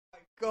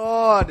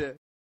God.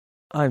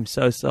 I'm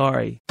so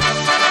sorry.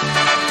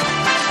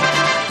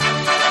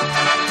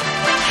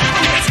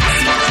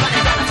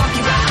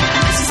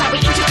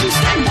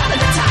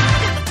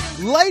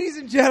 Ladies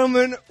and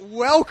gentlemen,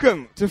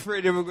 welcome to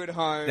Freedom of a Good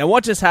Home. Now,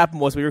 what just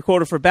happened was we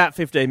recorded for about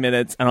 15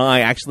 minutes, and I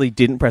actually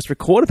didn't press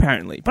record,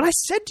 apparently. But I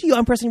said to you,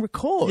 I'm pressing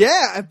record.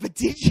 Yeah, but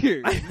did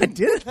you? I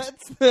did.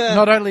 That's the...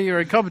 Not only you're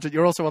incompetent,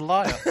 you're also a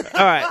liar.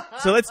 All right,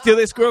 so let's do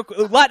this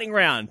lightning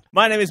round.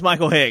 My name is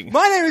Michael Hing.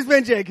 My name is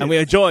Ben Jenkins. And we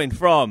are joined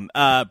from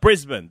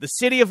Brisbane, the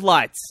city of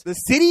lights. The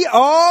city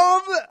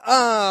of...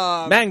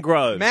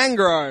 Mangrove.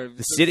 Mangrove.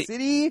 The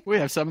city- We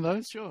have some of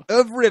those, sure.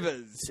 of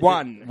rivers.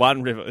 One.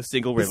 One river, a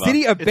single river. The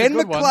city of It's a Ben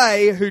good one.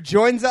 McClay, who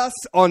joins us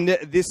on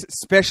this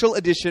special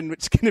edition,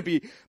 which is going to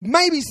be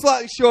maybe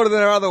slightly shorter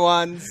than our other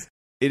ones.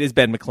 It is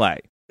Ben McClay.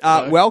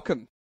 Hello.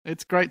 Welcome.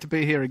 It's great to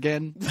be here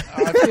again.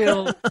 I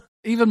feel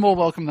even more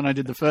welcome than I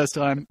did the first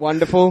time.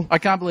 Wonderful. I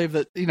can't believe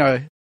that,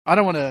 I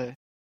don't want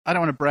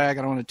to brag,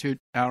 I don't want to toot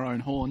our own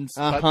horns,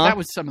 but Uh-huh. that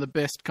was some of the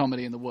best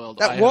comedy in the world.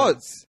 That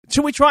was.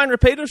 Should we try and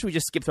repeat it, or should we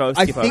just skip over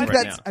I it think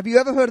right that's... now? Have you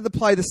ever heard of the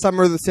play The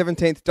Summer of the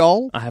 17th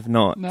Doll? I have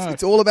not. No.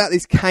 It's all about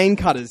these cane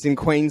cutters in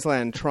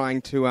Queensland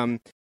trying to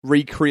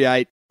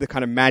recreate the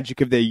kind of magic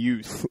of their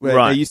youth. Where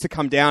Right. They used to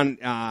come down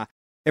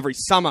every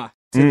summer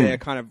to their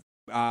kind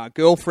of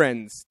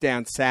girlfriends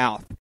down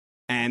south.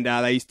 And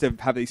they used to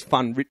have these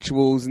fun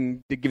rituals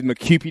and they'd give them a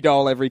Cupid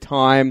doll every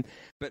time.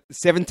 But the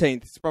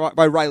 17th, it's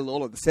by Ray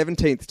Lawler, the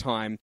 17th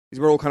time is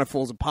where it all kind of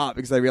falls apart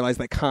because they realise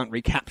they can't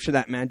recapture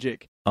that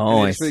magic. Oh, and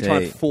they're I just really see.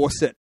 trying to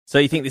force it. So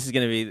you think this is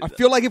going to be... I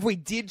feel like if we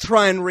did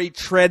try and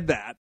retread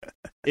that,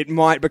 it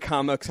might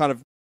become a kind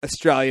of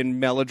Australian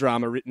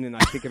melodrama written in, I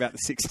think, about the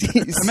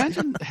 60s.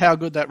 Imagine how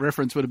good that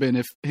reference would have been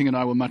if Hing and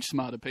I were much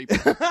smarter people.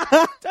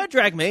 Don't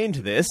drag me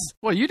into this.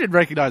 Well, you didn't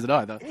recognise it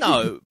either.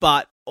 No,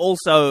 but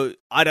also,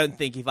 I don't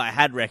think if I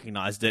had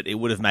recognised it, it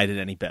would have made it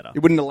any better. It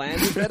wouldn't have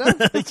landed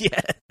better? Yeah.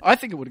 I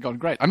think it would have gone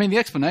great. I mean, the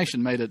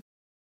explanation made it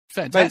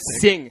Mate, fantastic.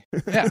 sing,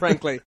 Yeah.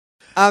 frankly.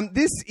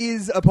 This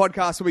is a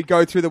podcast where we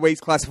go through the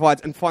week's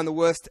classifieds and find the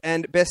worst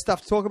and best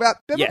stuff to talk about.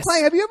 Ben Yes.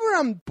 McClay, have you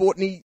ever bought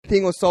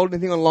anything or sold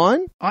anything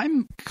online?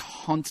 I'm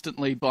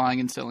constantly buying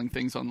and selling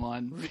things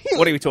online.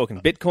 What are we talking?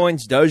 Bitcoins,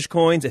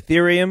 Dogecoins,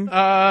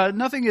 Ethereum?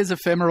 Nothing as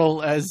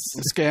ephemeral as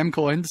scam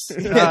coins.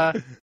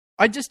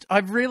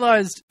 I've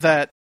realized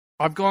that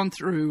I've gone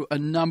through a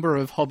number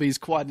of hobbies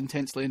quite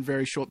intensely in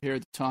very short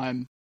periods of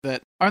time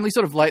that only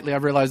sort of lately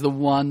I've realized the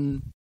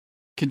one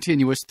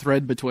continuous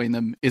thread between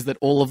them is that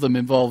all of them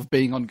involve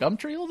being on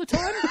Gumtree all the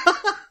time.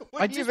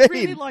 What I do you just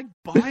mean? really like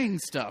buying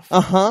stuff.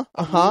 Uh-huh,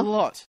 A uh-huh.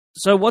 lot.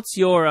 So what's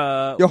your...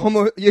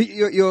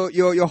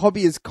 Your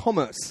hobby is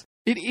commerce.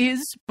 It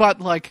is, but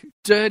like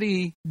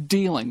dirty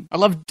dealing. I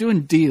love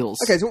doing deals.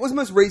 Okay, so what was the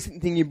most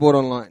recent thing you bought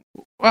online?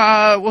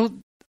 Well,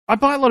 I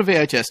buy a lot of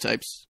VHS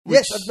tapes. Which,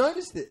 Yes, I've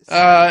noticed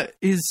this.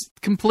 is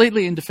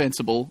completely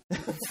indefensible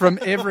from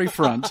every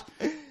front.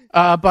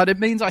 But it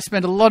means I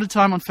spend a lot of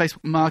time on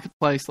Facebook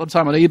Marketplace, a lot of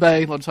time on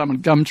eBay, a lot of time on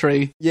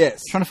Gumtree,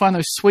 Yes. trying to find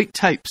those sweet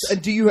tapes. And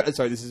do you...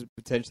 Sorry, this is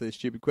potentially a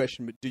stupid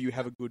question, but do you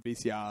have a good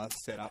VCR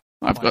setup?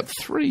 I've got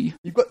 3.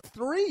 You've got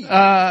 3?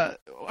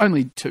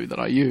 Only 2 that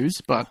I use,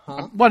 but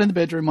Uh-huh. one in the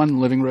bedroom, one in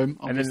the living room,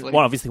 And obviously. then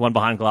obviously one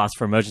behind glass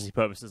for emergency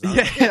purposes.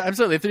 Yeah,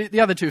 absolutely. If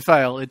the other 2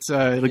 fail,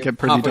 it'll get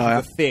pretty Halfway through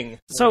dire. the thing.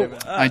 So, Whatever.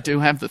 I do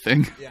have the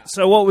thing.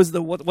 so what was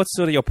what's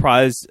sort of your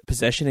prized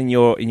possession in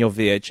your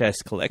VHS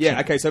collection? Yeah,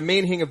 okay, so me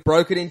and Hing have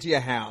broken into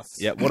your house.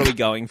 Yeah, what are we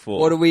going for?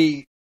 What do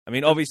we... I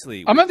mean,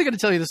 obviously... I'm only going to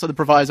tell you this on the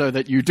proviso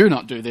that you do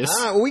not do this.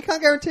 Well, we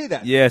can't guarantee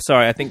that. Yeah,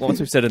 sorry. I think once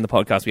we've said it in the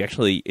podcast, we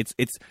actually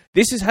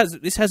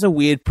this has a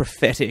weird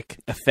prophetic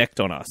effect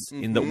on us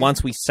in that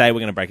once we say we're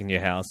going to break into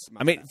your house.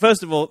 I mean,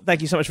 first of all,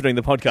 thank you so much for doing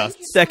the podcast.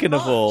 Second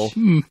of all,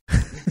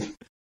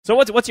 so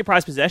what's your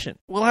prized possession?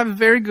 Well, I have a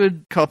very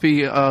good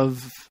copy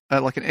of,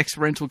 like an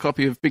ex-rental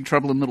copy of Big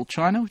Trouble in Little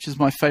China, which is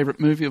my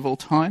favourite movie of all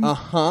time.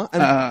 Uh-huh.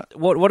 And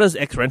What does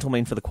ex rental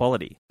mean for the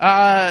quality?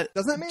 doesn't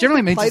that mean Generally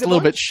it's means played it's a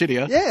little bunch? bit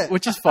shittier, Yeah.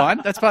 which is fine.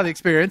 That's part of the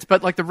experience.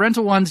 But like the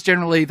rental ones,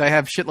 generally they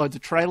have shitloads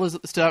of trailers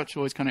at the start, which is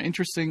always kind of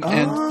interesting.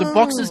 And the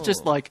box is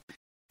just like,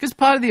 because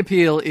part of the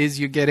appeal is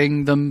you're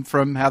getting them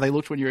from how they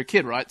looked when you were a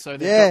kid, right? So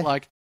they've got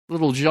like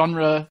little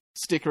genre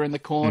sticker in the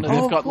corner. Oh,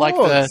 They've of got like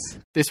course.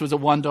 this was a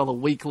 $1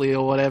 weekly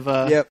or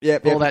whatever.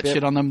 Yep, all that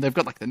shit on them. They've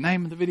got like the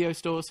name of the video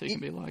store, so you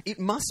can be like, It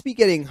must be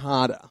getting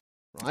harder,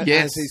 right?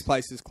 Yes. As these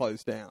places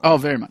close down. oh,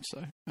 very much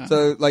so.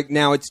 So, like,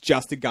 now it's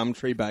just a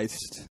Gumtree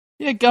based.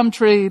 Yeah,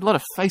 Gumtree, a lot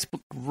of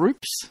Facebook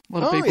groups. A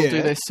lot of Oh, people yeah.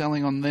 do their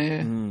selling on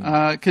there.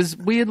 Because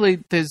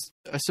weirdly, there's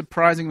a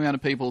surprising amount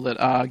of people that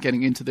are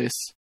getting into this,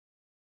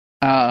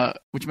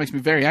 which makes me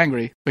very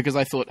angry because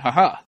I thought,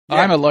 haha,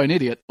 I'm a lone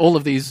idiot. All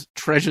of these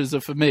treasures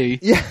are for me.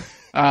 Yeah.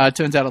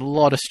 Turns out a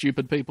lot of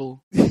stupid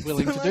people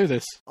willing to do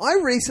this. I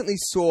recently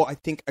saw, I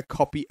think, a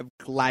copy of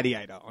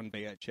Gladiator on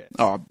VHS.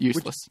 Oh,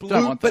 useless. Blew-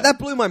 Don't want that. But that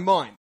blew my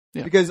mind.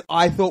 Yeah. Because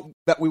I thought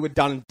that we were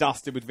done and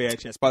dusted with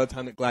VHS by the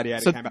time that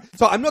Gladiator So- came out.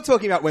 So I'm not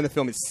talking about when the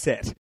film is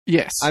set.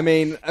 Yes. I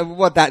mean,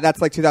 that's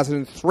like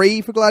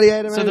 2003 for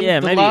Gladiator, So maybe? the, Yeah,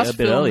 the maybe last a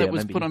bit film earlier, that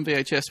was maybe. put on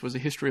VHS was A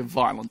History of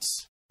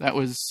Violence, That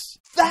was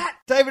That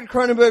David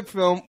Cronenberg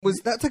film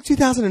that's like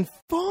 2005.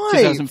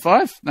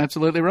 2005.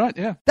 Absolutely right,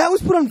 yeah. That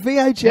was put on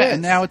VHS. Yeah,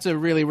 and now it's a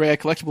really rare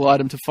collectible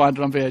item to find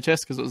it on VHS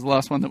because it was the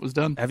last one that was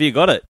done. Have you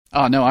got it?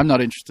 Oh, no, I'm not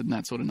interested in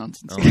that sort of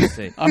nonsense. Oh, I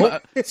see. I'm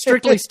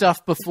strictly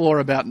stuff before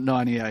about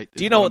 98.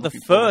 Do you know what the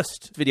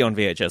first video on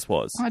VHS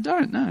was? I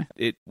don't know.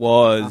 It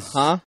was...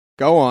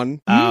 Go on.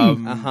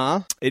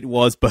 It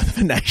was Birth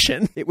of a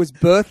Nation. It was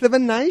Birth of a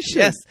Nation.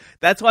 Yes,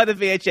 that's why the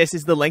VHS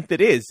is the length it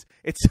is.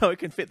 It's so it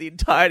can fit the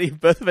entirety of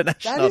Birth of a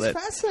Nation That on is it.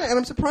 fascinating, and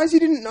I'm surprised you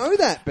didn't know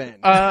that, Ben.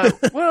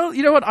 Well,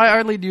 you know what? I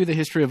only knew the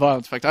history of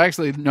violence. In fact, I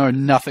actually know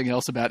nothing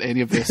else about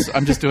any of this.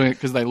 I'm just doing it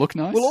because they look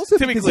nice. well, also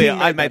To be because clear, he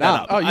I made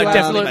that up. Oh, you I definitely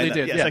absolutely made that.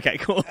 did, Yes, yeah. okay,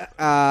 cool.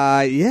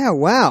 Yeah,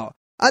 wow.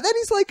 That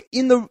is like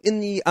in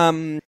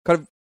the kind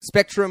of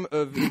spectrum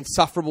of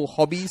insufferable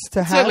hobbies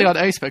to have. Certainly on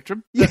a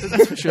spectrum,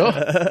 that's for sure.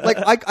 Like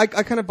I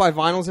kind of buy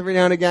vinyls every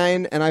now and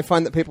again, and I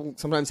find that people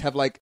sometimes have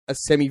like a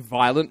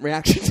semi-violent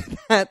reaction to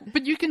that.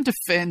 But you can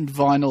defend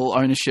vinyl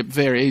ownership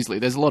very easily.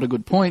 There's a lot of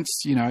good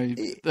points. You know,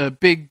 the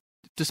big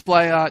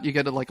display art, you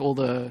get like all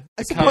the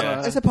cover.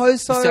 I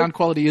suppose so. The sound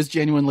quality is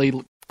genuinely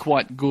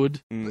quite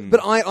good. But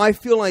I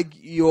feel like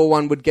your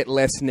one would get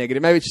less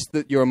negative. Maybe it's just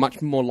that you're a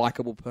much more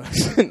likable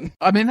person.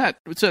 I mean, that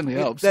certainly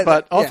helps. that-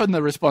 but yeah. often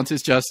the response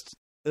is just,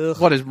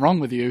 what is wrong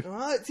with you?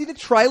 See, the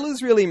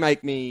trailers really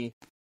make me...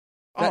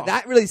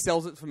 That really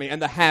sells it for me.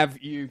 And the have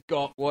you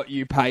got what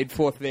you paid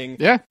for thing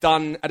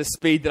done at a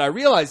speed that I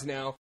realise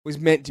now was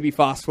meant to be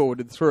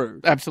fast-forwarded through.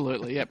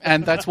 Absolutely, yeah.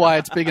 And that's why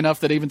it's big enough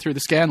that even through the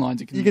scan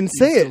lines you can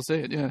see it. still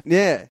see it, yeah.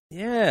 Yeah.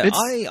 Yeah,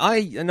 It's-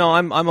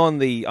 I'm on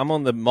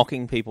the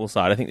mocking people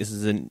side. I think this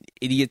is an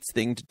idiot's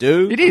thing to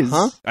do. It is.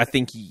 I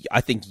think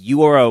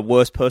you are a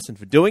worse person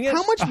for doing it.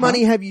 How much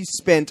money have you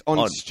spent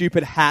on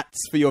stupid hats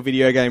for your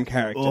video game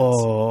characters?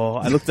 Oh,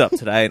 I looked up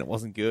today and it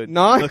wasn't good.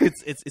 No? Look,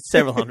 it's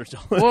several $100s.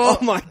 Well,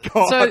 Oh my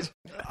god. So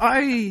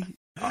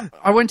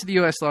I went to the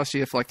US last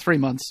year for like 3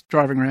 months,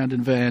 driving around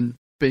in van,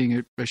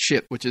 being a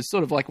shit, which is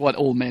sort of like what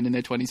all men in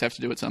their 20s have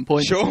to do at some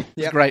point. Sure. It's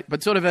Yep. great,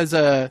 but sort of as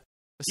a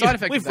side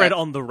effect. We've of read that,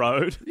 On the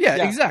Road. Yeah,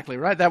 Yeah. exactly,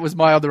 right? That was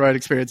my on-the-road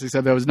experience,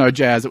 except there was no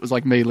jazz. It was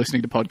like me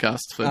listening to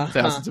podcasts for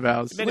thousands of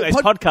hours. Anyways,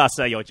 podcasts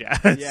are your jazz.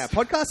 Yeah,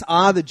 podcasts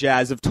are the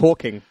jazz of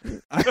talking.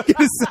 I'm gonna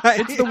say.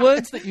 It's the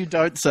words that you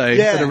don't say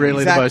Yeah, that are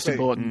really the most exactly.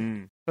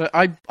 important. But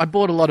I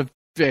bought a lot of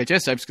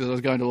VHS tapes because I was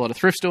going to a lot of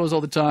thrift stores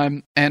all the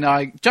time, and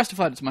I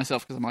justified it to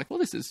myself because I'm like, well,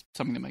 this is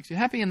something that makes you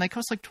happy, and they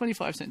cost like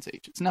 25 cents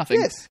each. It's nothing.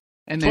 Yes.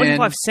 And then,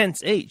 25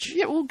 cents each.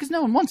 Yeah, well, because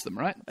no one wants them,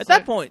 right? At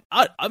that point,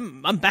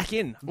 I'm back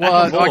in. I'm back Well,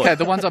 on board. okay,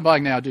 the ones I'm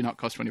buying now do not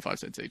cost 25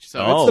 cents each. So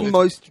Oh. What's the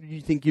most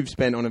you think you've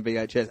spent on a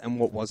VHS, and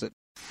what was it?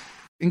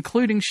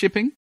 including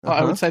shipping,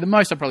 I would say the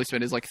most I probably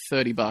spent is like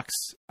 $30,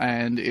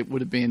 and it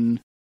would have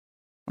been.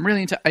 I'm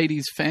really into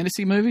 80s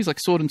fantasy movies, like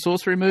sword and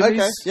sorcery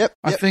movies. Okay, yep.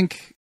 I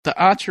think The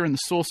Archer and the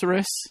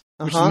Sorceress,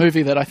 which is a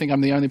movie that I think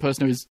I'm the only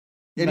person who's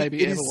maybe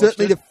it ever is watched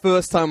certainly it. the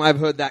first time I've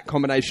heard that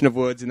combination of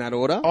words in that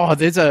order. Oh,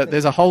 there's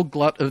a whole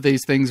glut of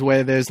these things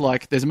where there's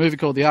a movie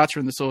called The Archer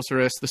and the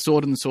Sorceress, The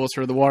Sword and the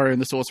Sorcerer, The Warrior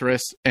and the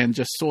Sorceress, and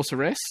just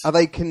Sorceress. Are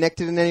they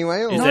connected in any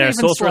way? Or Is Not there a even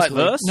Sorceress slightly.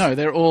 verse? No,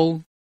 they're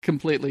all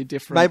completely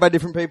different. made by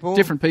different people?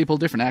 Different people,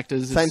 different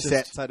actors. It's Same just-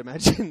 sets, I'd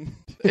imagine.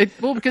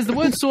 Well, because the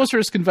word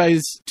sorceress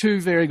conveys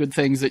two very good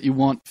things that you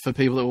want for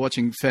people that are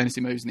watching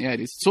fantasy movies in the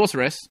 80s.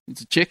 Sorceress,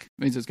 it's a chick,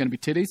 means there's going to be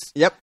titties.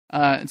 Yep.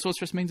 And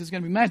sorceress means there's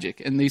going to be magic,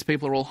 and these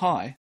people are all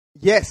high.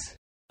 Yes.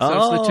 So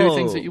it's the two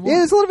things that you want. Yeah,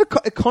 there's a lot of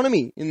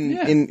economy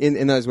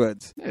in those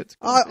words. Yeah, it's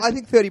I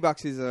think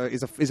 $30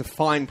 is a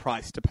fine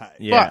price to pay.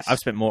 Yeah, But- I've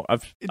spent more.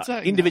 It's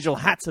Individual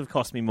hats have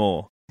cost me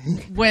more.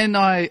 when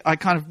I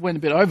kind of went a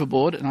bit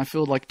overboard and I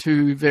filled like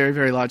 2 very,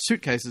 very large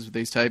suitcases with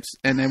these tapes.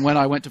 And then when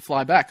I went to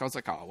fly back, I was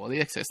like, oh, well, the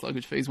excess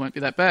luggage fees won't be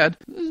that bad.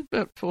 It was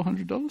about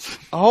 $400.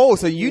 Oh,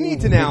 so you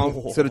need to now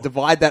sort of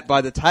divide that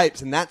by the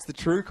tapes, and that's the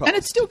true cost. And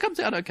it still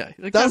comes out okay.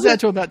 It Does comes it? out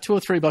to about $2 or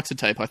 $3 a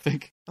tape, I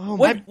think. Oh,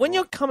 When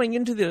you're coming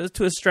into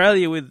to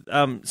Australia with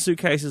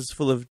suitcases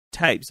full of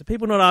tapes, are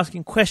people not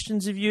asking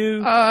questions of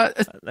you?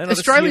 Australian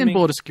assuming-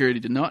 border security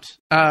did not.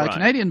 Right.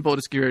 Canadian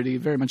border security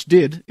very much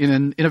did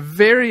in a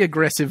very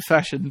aggressive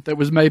fashion. That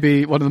was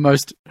maybe one of the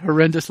most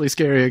horrendously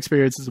scary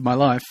experiences of my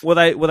life. Were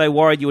they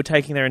worried you were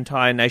taking their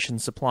entire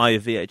nation's supply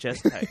of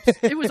VHS tapes?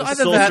 It was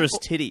either that Sorceress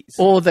titties.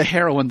 or the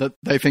heroin that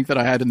they think that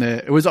I had in there.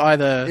 It was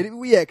either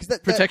yeah, because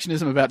that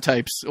protectionism about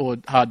tapes or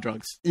hard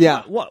drugs.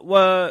 Yeah. What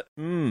were?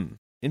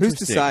 Who's to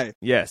Interesting. say?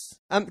 Yes.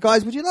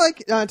 Guys, would you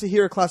like to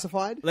hear a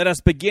classified? Let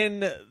us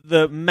begin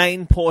the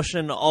main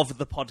portion of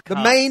the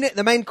podcast.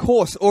 The main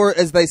course, or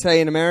as they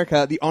say in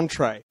America, the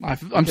entree.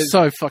 I'm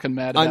so fucking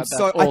mad about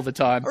that all the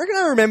time. I reckon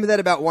I remember that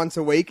about once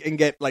a week and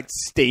get like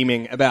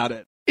steaming about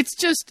it. It's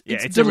just Yeah,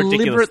 it's it's a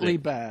ridiculous deliberately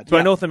thing. bad. To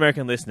our North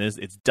American listeners,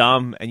 it's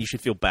dumb, and you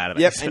should feel bad about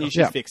Yep, yourself. and you should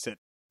Yeah. fix it.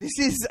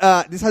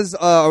 This has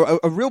a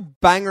real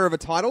banger of a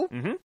title.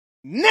 Mhm.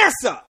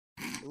 NASA,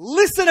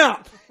 listen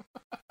up.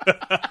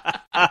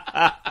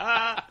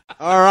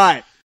 All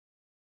right.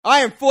 I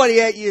am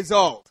 48 years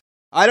old.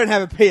 I don't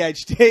have a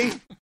PhD,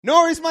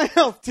 nor is my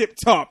health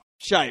tip-top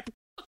shape.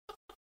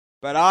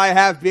 But I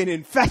have been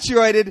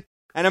infatuated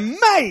and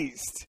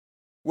amazed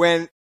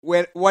when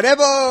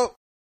whatever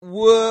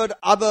word,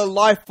 other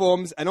life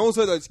forms, and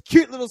also those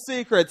cute little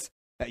secrets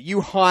that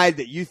you hide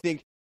that you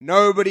think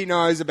nobody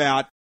knows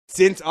about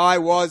since I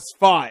was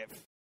 5.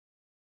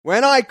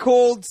 When I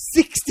called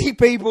 60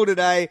 people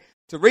today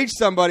to reach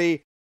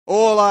somebody,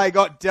 all I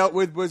got dealt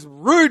with was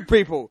rude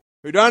people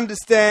who don't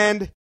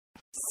understand,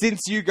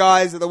 since you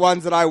guys are the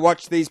ones that I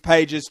watch these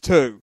pages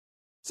too.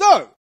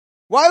 So,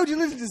 why would you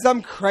listen to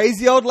some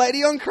crazy old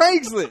lady on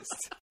Craigslist?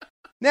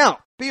 Now,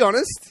 be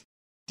honest.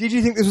 Did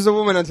you think this was a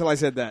woman until I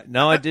said that?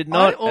 No, I did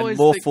not, and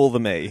more fool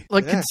than me.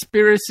 Like,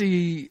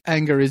 conspiracy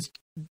anger is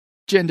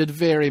gendered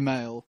very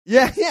male.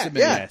 Yeah.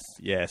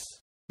 Yes.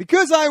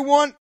 Because I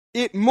want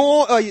it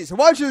more... Oh, yeah, so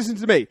why would you listen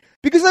to me?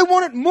 Because I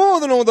want it more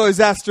than all those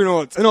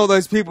astronauts and all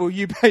those people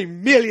you pay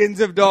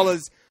millions of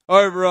dollars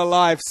over a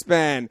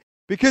lifespan.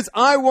 Because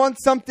I want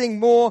something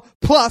more.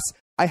 Plus,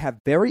 I have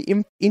very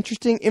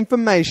interesting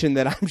information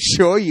that I'm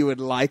sure you would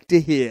like to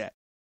hear.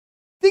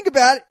 Think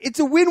about it. It's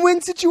a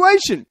win-win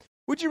situation.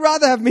 Would you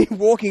rather have me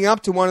walking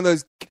up to one of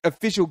those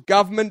official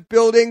government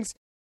buildings,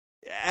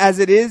 as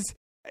it is,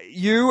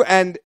 you,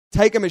 and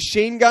take a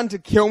machine gun to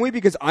kill me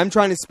because I'm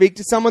trying to speak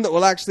to someone that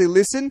will actually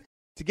listen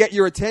to get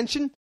your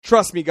attention?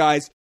 Trust me,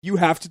 guys, you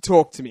have to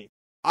talk to me.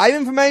 I have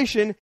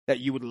information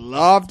that you would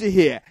love to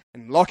hear,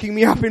 and locking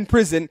me up in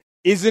prison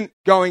isn't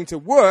going to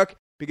work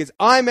because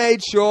I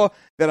made sure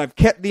that I've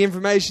kept the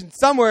information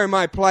somewhere in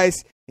my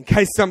place in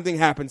case something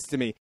happens to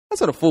me.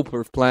 That's not a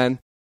foolproof plan.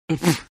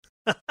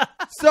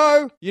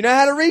 So, you know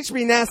how to reach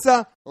me,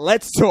 NASA.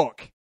 Let's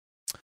talk.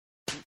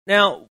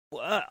 Now,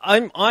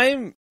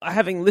 I'm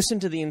having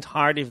listened to the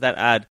entirety of that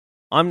ad.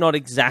 I'm not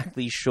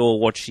exactly sure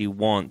what she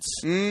wants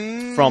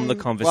from the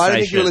conversation. Well, I don't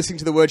think you were listening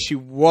to the word she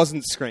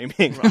wasn't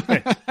screaming.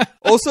 Right.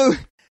 Also,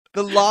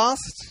 the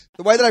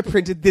way that I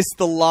printed this,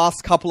 the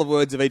last couple of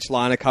words of each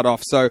line are cut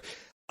off. So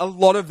a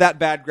lot of that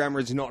bad grammar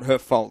is not her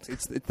fault.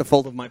 It's the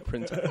fault of my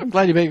printer. I'm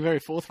glad you're being very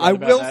forthright I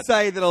about will that.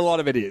 say that a lot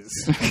of it is.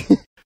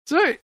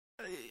 So,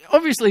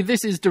 obviously,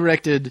 this is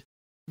directed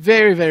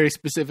very, very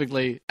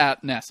specifically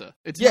at NASA.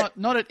 It's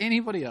not at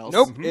anybody else.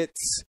 Nope,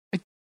 it's...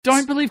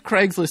 Don't believe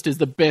Craigslist is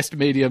the best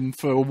medium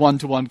for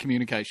one-to-one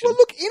communication. Well,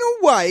 look, in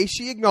a way,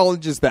 she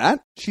acknowledges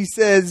that. She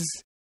says,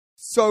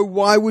 so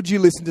why would you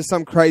listen to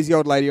some crazy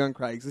old lady on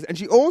Craigslist? And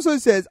she also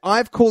says,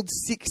 I've called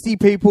 60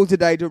 people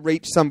today to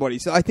reach somebody.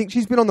 So I think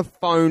she's been on the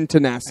phone to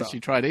NASA. Has she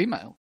tried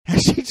email?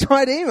 Has she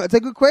tried email? It's a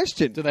good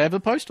question. Do they have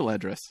a postal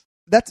address?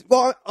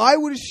 Well, I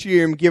would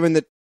assume, given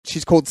that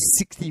she's called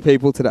 60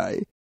 people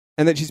today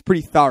and that she's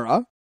pretty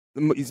thorough,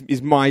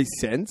 is my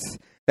sense,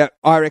 that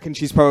I reckon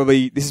this is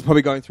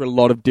probably going through a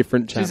lot of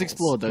different channels. She's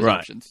explored those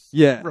options.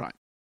 Yeah. Right.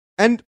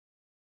 And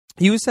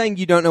you were saying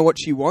you don't know what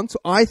she wants.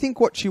 I think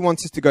what she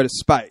wants is to go to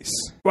space.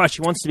 Right,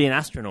 she wants to be an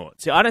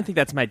astronaut. See, I don't think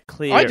that's made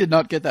clear. I did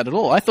not get that at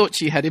all. I thought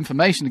she had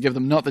information to give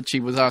them, not that she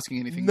was asking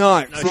anything.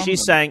 No,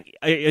 she's saying...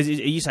 Are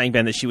you saying,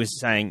 Ben, that she was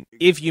saying,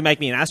 if you make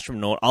me an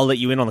astronaut, I'll let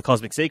you in on the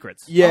cosmic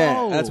secrets?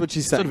 Yeah, that's what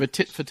she's saying. Sort of a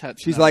tit-for-tat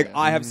She's scenario. like,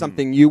 I have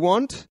something you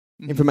want,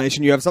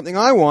 information, you have something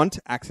I want,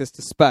 access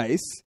to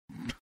space.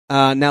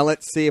 Now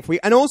let's see if we...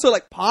 And also,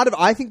 like, part of...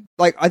 I think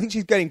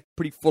she's getting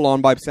pretty full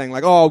on by saying,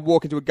 like, oh, I'll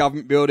walk into a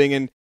government building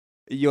and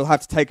you'll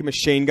have to take a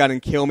machine gun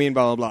and kill me and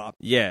blah, blah, blah.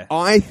 Yeah.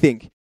 I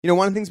think,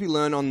 one of the things we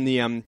learn on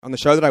the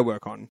show that I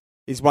work on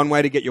is one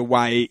way to get your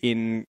way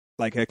in,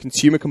 like, a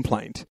consumer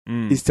complaint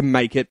is to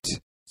make it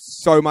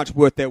so much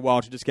worth their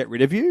while to just get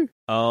rid of you.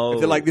 Oh. If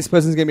they're like, this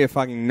person's going to be a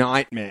fucking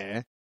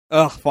nightmare...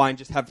 Ugh, fine,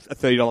 just have a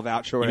 $30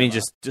 voucher or whatever. You mean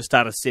just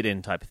start a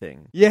sit-in type of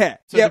thing? Yeah.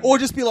 Or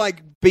just be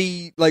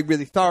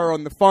really thorough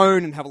on the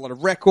phone and have a lot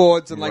of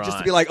records and just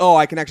to be like, oh,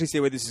 I can actually see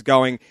where this is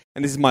going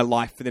and this is my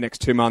life for the next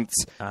 2 months.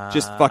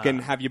 Just fucking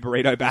have your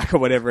burrito back or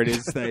whatever it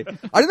is. I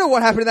don't know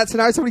what happened in that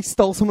scenario. Somebody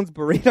stole someone's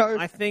burrito.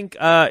 I think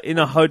in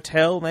a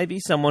hotel, maybe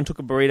someone took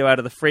a burrito out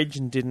of the fridge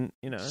and didn't,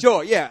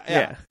 Sure,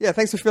 yeah.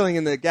 Thanks for filling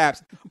in the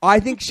gaps.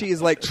 I think she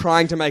is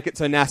trying to make it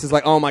so NASA's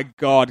like, oh my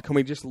God, can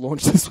we just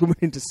launch this woman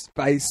into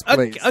space,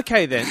 please?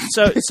 Okay then.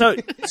 So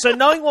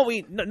knowing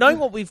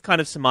what we've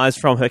kind of surmised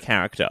from her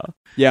character,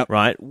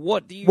 right?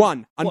 What do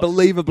you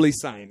unbelievably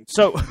sane?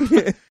 So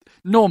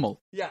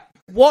normal. Yeah.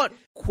 What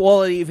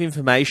quality of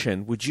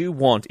information would you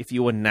want if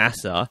you were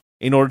NASA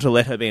in order to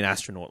let her be an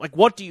astronaut? Like,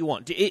 what do you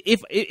want?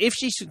 If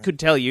she could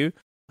tell you,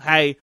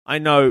 hey, I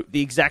know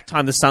the exact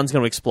time the sun's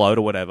going to explode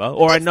or whatever,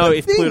 or I know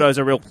if Pluto's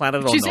a real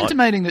planet or not. She's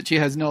intimating that she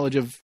has knowledge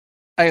of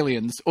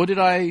aliens, or did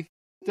I?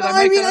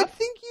 I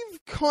think you've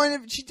kind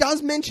of... She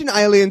does mention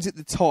aliens at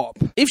the top.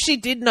 If she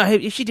did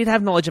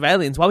have knowledge of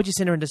aliens, why would you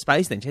send her into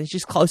space then? She's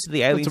just close to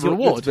the aliens. It's a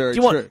reward. Do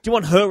you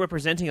want her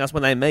representing us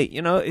when they meet?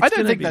 I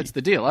don't think that's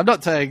the deal. I'm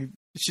not saying...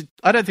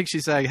 I don't think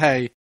she's saying,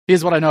 hey,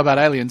 here's what I know about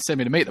aliens, send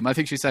me to meet them. I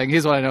think she's saying,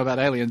 here's what I know about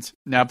aliens.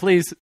 Now,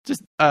 please,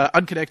 just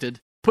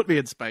unconnected, put me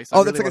in space.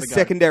 That's like a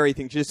secondary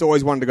thing. She just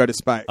always wanted to go to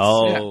space.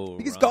 Oh,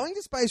 Because going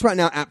to space right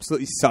now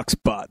absolutely sucks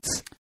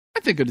butts. I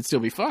think it'd still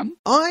be fun.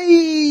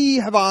 I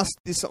have asked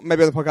this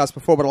maybe on the podcast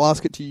before, but I'll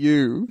ask it to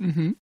you.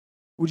 Mm-hmm.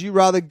 Would you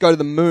rather go to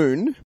the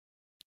moon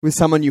with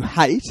someone you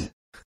hate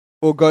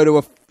or go to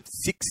a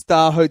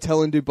 6-star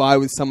hotel in Dubai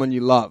with someone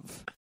you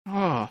love?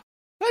 Oh,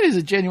 that is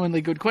a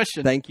genuinely good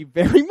question. Thank you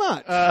very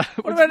much. It's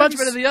much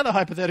better than the other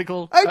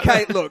hypothetical.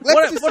 Okay, look,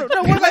 let's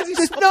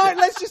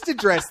just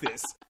address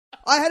this.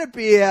 I had a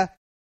beer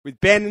with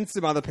Ben and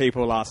some other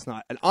people last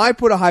night, and I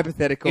put a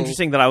hypothetical.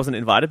 Interesting that I wasn't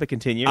invited, but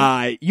continue.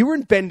 You were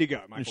in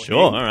Bendigo, Michael.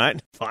 Sure, all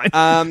right,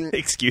 fine.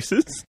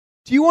 Excuses.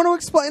 Do you want to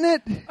explain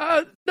it?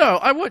 No,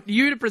 I want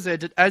you to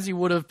present it as you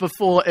would have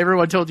before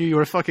everyone told you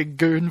were a fucking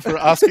goon for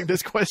asking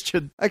this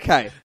question.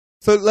 Okay.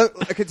 So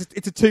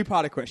it's a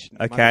two-parter question.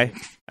 Okay.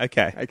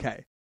 Michael.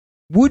 Okay.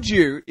 Would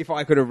you, if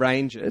I could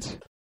arrange it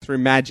through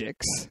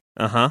magics,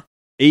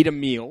 eat a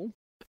meal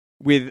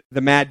with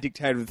the mad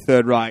dictator of the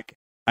Third Reich,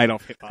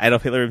 Adolf Hitler?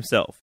 Adolf Hitler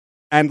himself.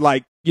 And,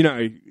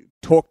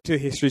 talk to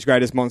history's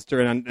greatest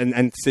monster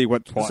and see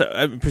what's what.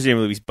 So,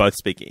 presumably we both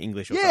speak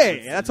English. Or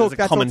that's all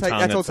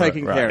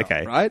taken care of,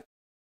 right?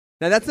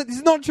 Now, this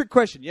is not a trick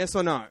question, yes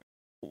or no?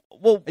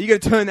 Well, are you going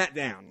to turn that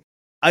down?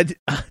 I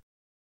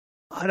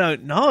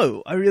don't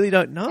know. I really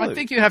don't know. I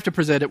think you have to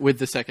present it with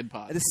the second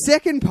part. The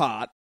second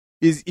part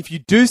is if you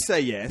do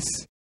say yes,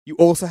 you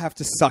also have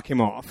to suck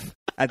him off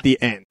at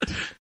the end.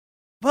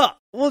 Well,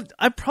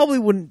 I probably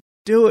wouldn't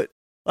do it.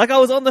 Like, I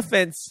was on the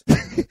fence.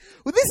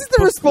 Well, this is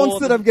the response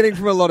that I'm getting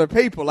from a lot of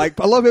people. Like,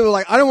 a lot of people are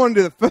like, I don't want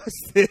to do the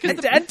first thing.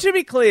 And to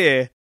be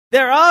clear,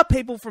 there are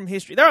people from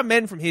history. There are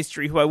men from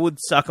history who I would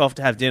suck off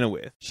to have dinner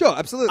with. Sure,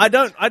 absolutely. I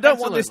don't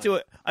want this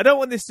to. I don't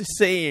want this to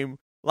seem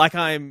like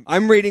I'm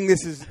reading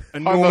this as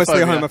enormously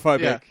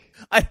homophobic.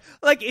 Yeah.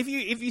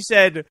 If you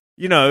said,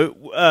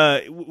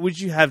 would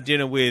you have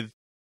dinner with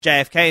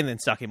JFK and then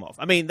suck him off?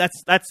 I mean,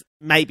 that's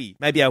maybe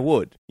I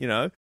would.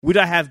 Would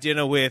I have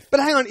dinner with? But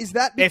hang on, is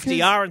that because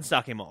FDR and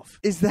suck him off?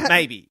 Is that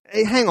maybe?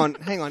 Hang on.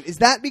 Is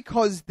that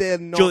because they're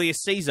not Julius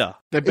Caesar?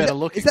 They're better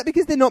looking. Is that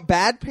because they're not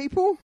bad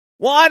people?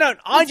 Well, I don't.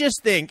 I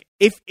just think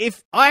if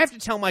I have to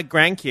tell my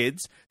grandkids,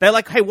 they're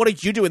like, "Hey, what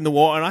did you do in the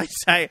war?" and I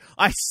say,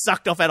 "I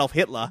sucked off Adolf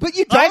Hitler." But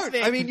you don't.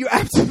 I mean, you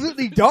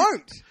absolutely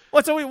don't.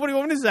 What do you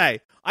want me to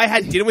say? I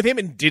had dinner with him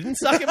and didn't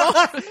suck him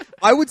off?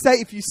 I would say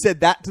if you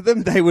said that to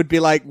them, they would be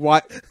like,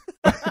 "What?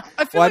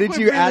 Why did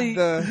you add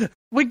the?"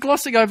 We're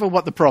glossing over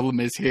what the problem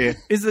is here.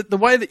 Is that the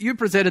way that you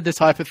presented this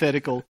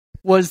hypothetical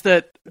was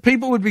that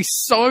people would be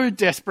so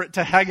desperate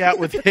to hang out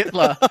with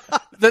Hitler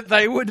that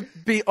they would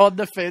be on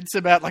the fence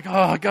about like,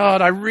 oh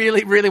God, I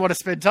really, really want to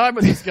spend time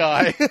with this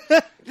guy,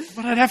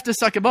 but I'd have to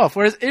suck him off.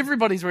 Whereas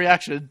everybody's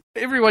reaction,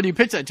 everyone you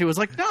pitched that to was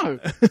like, no,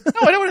 I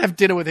don't want to have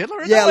dinner with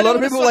Hitler. Yeah, a lot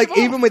of people like,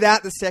 even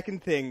without the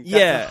second thing,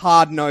 that's a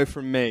hard no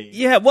from me.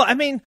 Yeah, well, I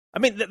mean,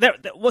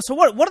 so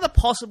what are the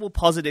possible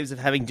positives of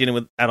having dinner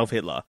with Adolf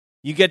Hitler?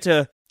 You get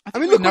to... I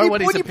mean, look,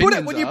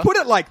 when you put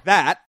it like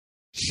that,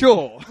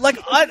 sure. Like,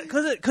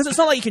 because it's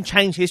not like you can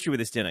change history with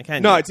this dinner, can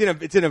you? No, it's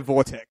in a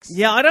vortex.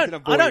 Yeah, I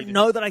don't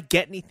know that I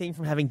get anything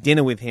from having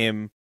dinner with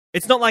him.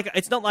 It's not like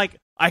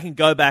I can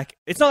go back.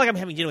 It's not like I'm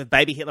having dinner with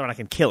baby Hitler and I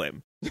can kill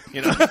him.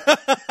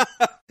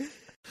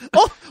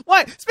 Oh,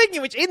 why? Speaking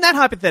of which, in that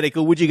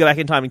hypothetical, would you go back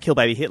in time and kill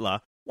baby Hitler?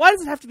 Why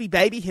does it have to be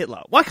baby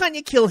Hitler? Why can't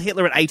you kill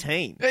Hitler at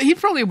 18? He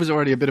probably was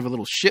already a bit of a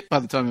little shit by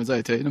the time he was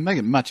 18. It'd make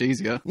it much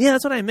easier. Yeah,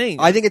 that's what I mean.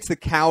 I think it's the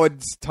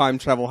coward's time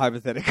travel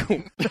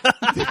hypothetical.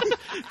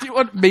 Do you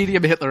want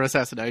medium Hitler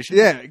assassination?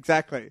 Yeah,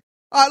 exactly.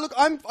 Look,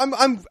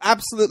 I'm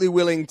absolutely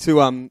willing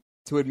to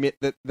admit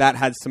that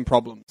has some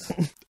problems.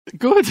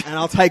 Good. And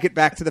I'll take it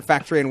back to the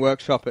factory and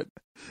workshop it.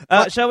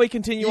 Shall we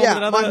continue on with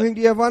another? Mike,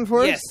 do you have one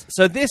for us? Yes.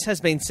 So this has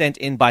been sent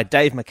in by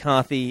Dave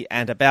McCarthy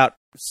and about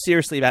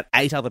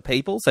 8 other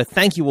people. So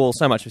thank you all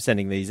so much for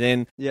sending these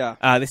in. Yeah.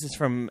 This is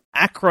from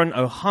Akron,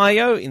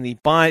 Ohio, in the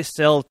Buy,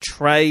 Sell,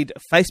 Trade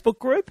Facebook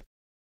group.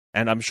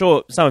 And I'm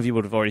sure some of you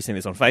would have already seen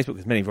this on Facebook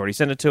because many have already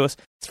sent it to us.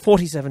 It's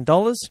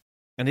 $47.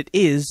 And it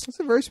is... That's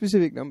a very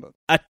specific number.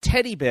 A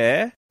teddy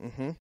bear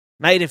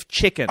made of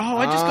chicken. Oh,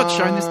 I just got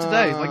shown this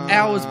today, like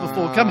hours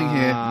before coming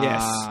here.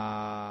 Yes.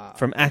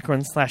 From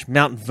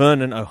Akron/Mount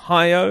Vernon,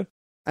 Ohio.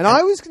 And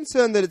I was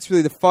concerned that it's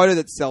really the photo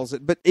that sells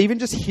it, but even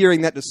just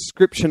hearing that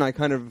description, I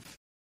kind of...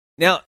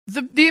 Now,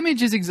 the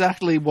image is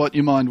exactly what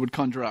your mind would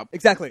conjure up.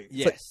 Exactly.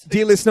 Yes. Like,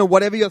 dear listener,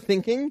 whatever you're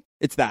thinking,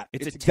 it's that.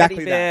 It's a exactly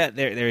teddy bear. that.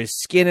 There is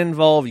skin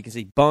involved. You can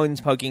see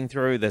bones poking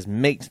through. There's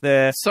meat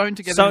there. Sewn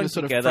together in a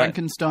sort of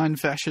Frankenstein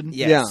fashion.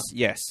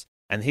 Yes.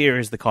 And here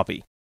is the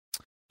copy.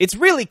 It's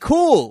really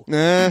cool.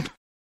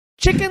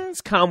 Chickens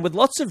come with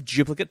lots of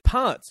duplicate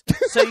parts,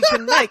 so you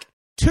can make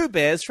 2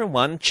 bears from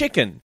 1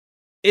 chicken.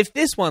 If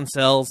this one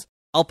sells,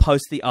 I'll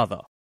post the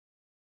other.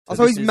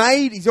 So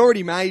he's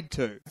already made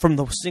 2. From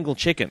the single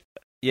chicken.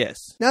 Yes.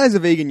 Now as a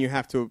vegan, you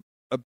have to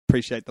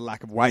appreciate the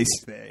lack of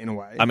waste there, in a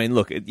way. I mean,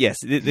 look, this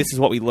is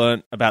what we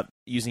learned about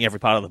using every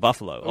part of the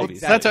buffalo, obviously.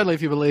 Exactly. That's only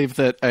if you believe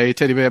that a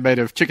teddy bear made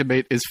of chicken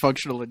meat is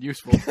functional and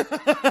useful.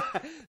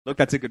 Look,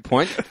 that's a good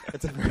point.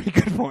 That's a very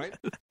good point.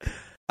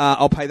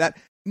 I'll pay that.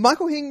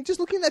 Michael Hing, just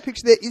looking at that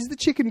picture there, is the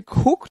chicken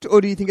cooked or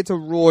do you think it's a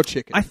raw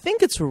chicken? I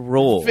think it's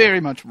raw. Very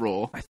much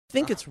raw. I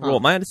think it's raw.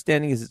 My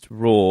understanding is it's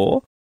raw.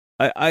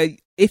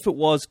 If it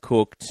was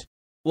cooked,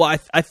 well,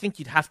 I think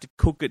you'd have to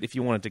cook it if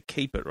you wanted to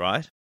keep it,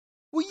 right?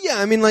 Well, yeah,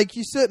 I mean, like,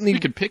 you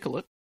could pickle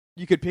it.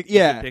 You could pick,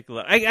 yeah. Pick a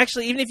lot.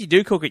 Actually, even if you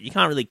do cook it, you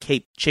can't really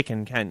keep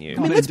chicken, can you? I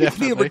mean, let's be clear,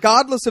 Indefinitely.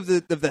 regardless of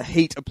the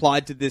heat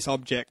applied to this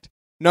object,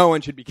 no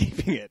one should be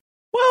keeping it.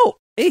 Well,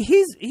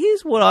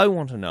 here's what I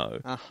want to know.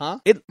 Uh-huh.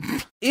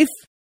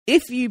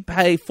 If you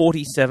pay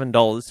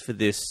 $47 for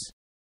this,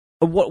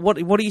 what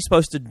are you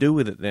supposed to do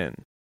with it then?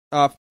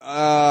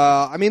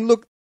 I mean,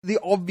 look, the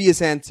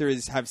obvious answer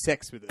is have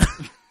sex with it.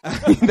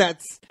 I mean,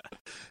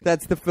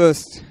 that's the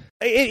first.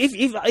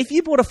 If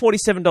you bought a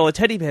 $47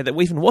 teddy bear that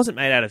even wasn't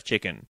made out of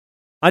chicken,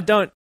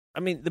 I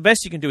mean, the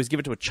best you can do is give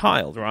it to a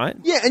child, right?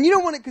 Yeah, and you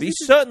don't want it But you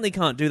certainly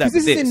can't do that with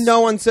because this. this is in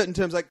no uncertain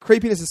terms. Like,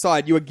 creepiness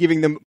aside, you are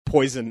giving them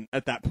poison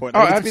at that point. Oh,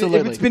 Like, absolutely.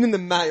 If it's been in the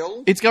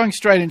mail, It's going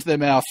straight into their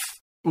mouth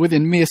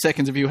within mere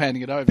seconds of you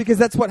handing it over. because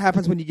that's what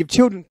happens when you give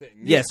children things.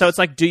 Yeah, so it's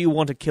like, do you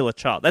want to kill a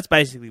child? That's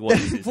basically what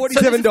this is. So this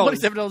is $47.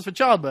 $47 for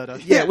child murder.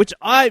 Yeah, which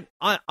I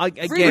Reading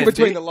again,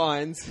 between the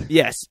lines.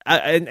 yes,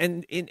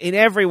 and in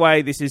every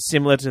way, this is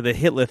similar to the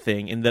Hitler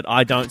thing in that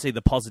I don't see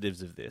the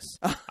positives of this.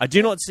 I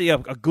do not see a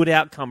good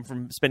outcome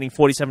from spending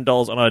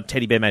 $47 on a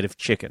teddy bear made of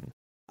chicken,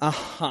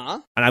 Uh-huh.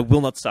 and I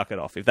will not suck it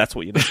off if that's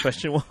what your next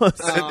question was.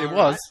 It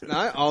was.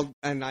 No,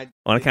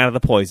 On account of the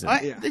poison.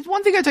 Yeah. There's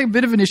one thing I take a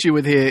bit of an issue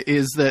with here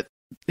is that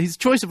his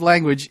choice of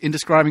language in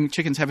describing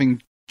chickens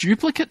having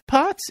duplicate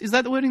parts. Is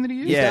that the wording that he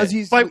used?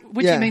 Yeah. By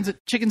which he means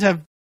that chickens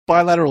have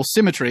bilateral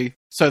symmetry,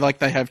 so like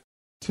they have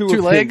two of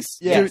legs. things.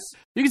 Yes.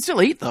 You can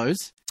still eat those.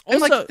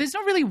 And Also- like, there's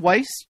not really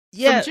waste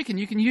Yeah. from chicken.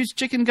 You can use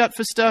chicken gut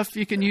for stuff.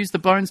 You can use the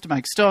bones to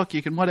make stock.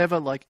 You can whatever.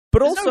 Like, But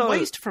there's no also-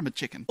 waste from a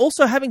chicken.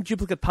 Also, having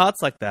duplicate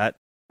parts like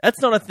that's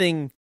not a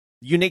thing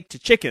unique to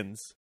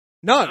chickens.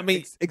 No, I mean,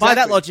 exactly. by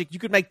that logic, you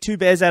could make two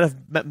bears out of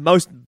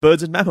most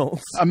birds and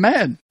mammals. A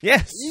man.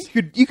 Yes.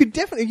 You could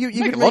definitely you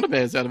Make could a lot of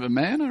bears out of a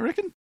man, I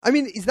reckon. I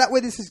mean, is that where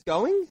this is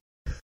going?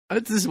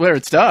 This is where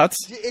it starts.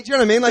 Do you know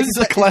what I mean? Like, This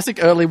is a classic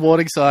early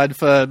warning sign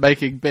for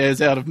making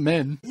bears out of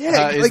men.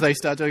 Yeah, is like- they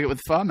start doing it with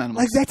farm animals.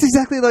 like that's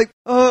exactly like.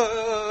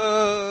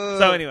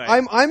 So anyway.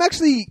 I'm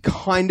actually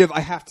kind of, I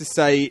have to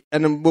say,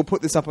 and we'll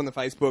put this up on the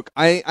Facebook.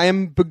 I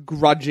am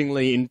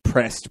begrudgingly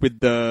impressed with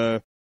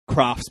the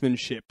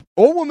craftsmanship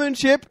or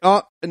womanship.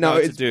 Oh no,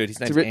 it's a dude. His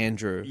name's a-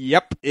 Andrew.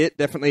 Yep, it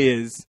definitely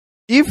is.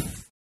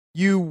 If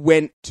you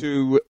went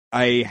to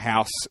a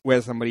house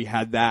where somebody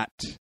had that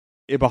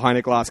behind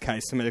a glass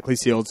case, hermetically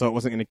sealed, so it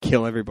wasn't going to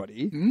kill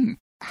everybody, Mm.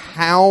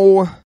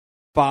 how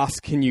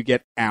fast can you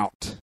get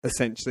out?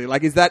 Essentially,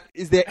 like, is there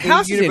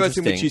House any is universe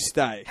in which interesting. you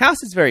stay?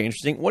 House is very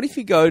interesting. What if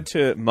you go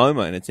to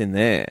MoMA and it's in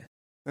there?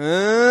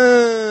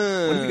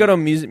 What if you go to a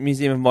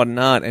Museum of Modern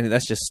Art and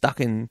that's just stuck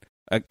in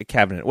a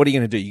cabinet? What are you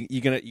going to do?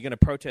 You're going to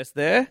protest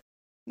there?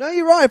 No,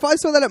 you're right. If I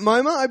saw that at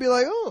MoMA, I'd be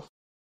like, oh,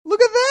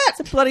 look at that. It's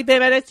a bloody bear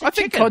made out of I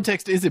think chicken.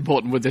 context is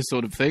important with this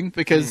sort of thing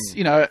because,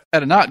 you know,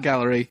 at an art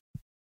gallery,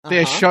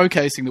 they're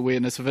showcasing the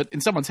weirdness of it. In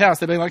someone's house,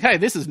 they're being like, hey,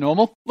 this is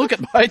normal. Look at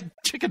my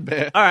chicken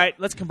bear. All right,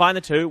 let's combine the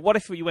two. What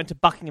if you went to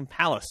Buckingham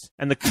Palace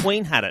and the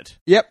Queen had it?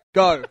 Yep,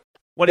 go.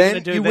 What are you Then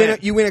going to do you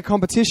there? win a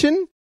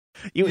competition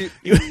You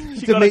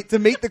to got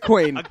meet the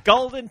Queen. a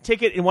golden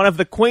ticket in one of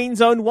the Queen's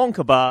own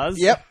Wonka bars.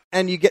 Yep,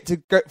 and you get to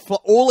go for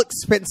all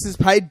expenses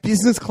paid,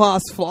 business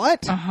class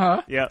flight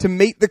Uh-huh. Yeah. to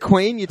meet the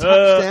Queen. You touch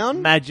Her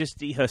down.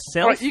 Majesty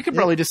herself. Right, you could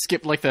probably just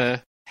skip like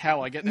the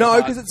how I get there. No,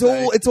 part because and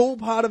say- it's all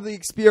part of the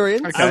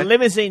experience. Okay. A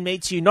limousine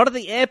meets you not at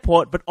the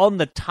airport, but on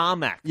the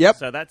tarmac. Yep.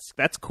 So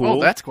that's cool.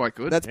 Oh, that's quite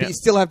good. But Yeah. you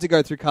still have to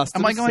go through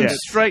customs. Am I going Yeah.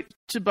 straight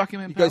to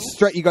Buckingham You go Palace?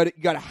 straight. You go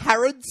to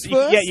Harrods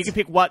first. Yeah, you can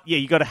pick what. Yeah,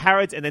 you go to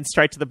Harrods and then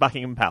straight to the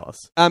Buckingham Palace.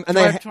 And Do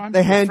I have time they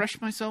to hand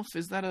refresh myself?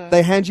 Is that a...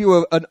 they hand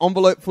you an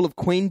envelope full of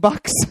Queen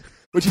bucks,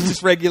 which is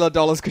just regular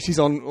dollars because she's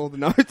on all the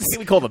notes.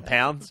 We call them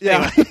pounds.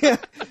 Yeah,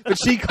 but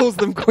she calls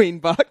them Queen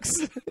bucks.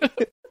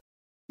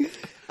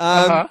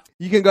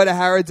 You can go to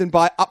Harrods and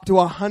buy up to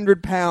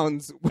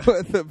 £100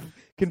 worth of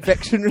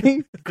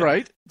confectionery.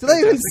 Great. Do they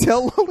even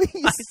sell lollies?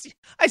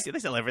 I see. They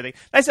sell everything.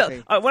 They sell.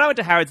 Okay. When I went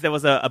to Harrods, there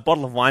was a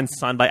bottle of wine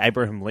signed by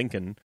Abraham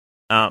Lincoln.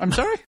 I'm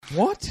sorry?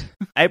 What?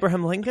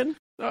 Abraham Lincoln.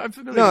 No, I'm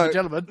familiar No. with the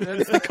gentleman.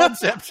 It's the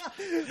concept.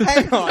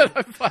 Hang on.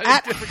 I find it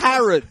At difficult.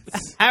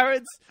 Harrods.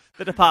 Harrods,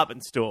 the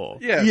department store.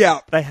 Yeah. Yeah.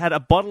 They had a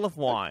bottle of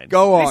wine.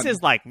 Go on. This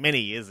is like many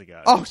years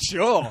ago. Oh,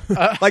 sure.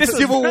 Like This was-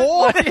 Civil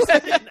War.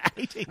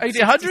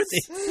 1800s?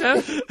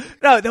 Yeah.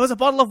 No, there was a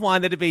bottle of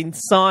wine that had been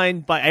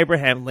signed by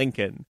Abraham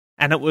Lincoln,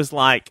 and it was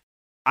like,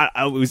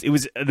 it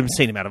was an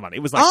obscene amount of money.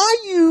 It was like,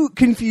 Are you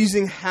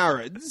confusing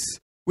Harrods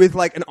with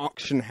like an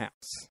auction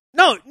house?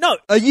 no,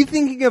 Are you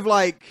thinking of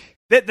like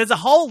there's a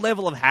whole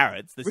level of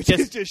Harrods that's which is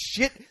just, just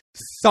shit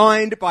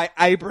signed by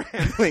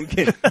Abraham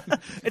Lincoln?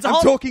 it's a I'm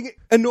whole, talking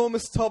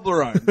enormous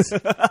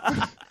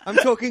Toblerones. I'm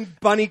talking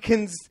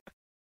Bunnykins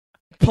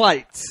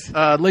plates,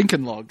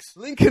 Lincoln logs.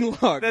 Lincoln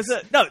logs.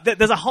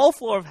 there's a whole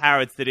floor of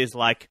Harrods that is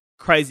like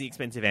crazy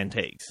expensive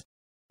antiques.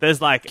 There's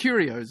like,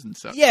 Curios and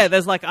stuff. yeah,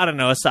 there's like, I don't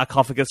know, a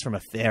sarcophagus from a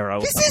pharaoh or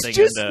This something. is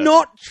just and,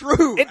 not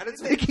true, It- and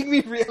it's making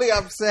me really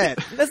upset.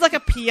 There's like a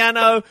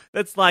piano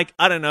that's like,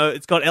 I don't know,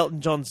 it's got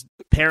Elton John's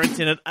parents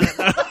in it. I don't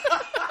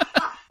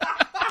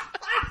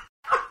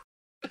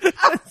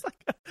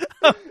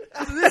know.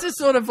 This is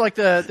sort of like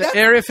the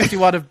Area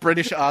 51 of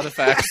British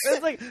artifacts.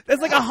 There's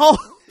like a whole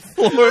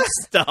floor of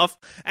stuff,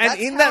 and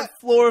That's in how- that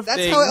floor of That's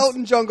things, how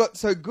Elton John got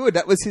so good.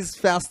 That was his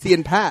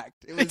Faustian pact.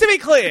 It was, to be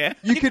clear,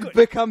 you could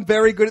become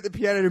very good at the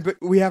piano, but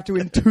we have to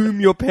entomb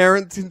your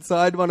parents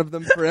inside one of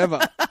them forever.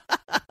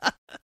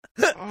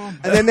 And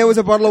then there was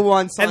a bottle of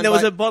wine signed and there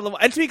was by- a bottle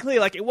of, and to be clear,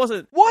 like it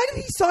wasn't. Why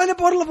did he sign a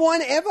bottle of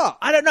wine ever?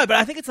 I don't know, but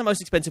I think it's the most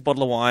expensive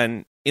bottle of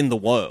wine in the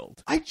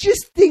world. I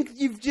just think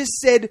you've just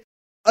said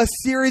a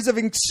series of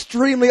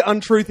extremely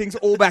untrue things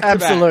all back to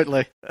back.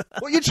 Absolutely.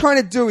 What you're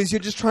trying to do is you're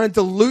just trying to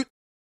dilute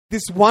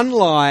this one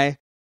lie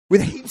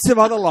with heaps of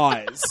other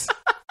lies.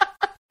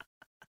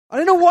 I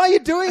don't know why you're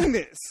doing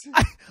this.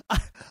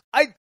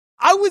 I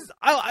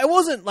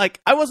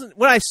wasn't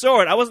when I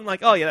saw it, I wasn't like,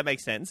 oh yeah, that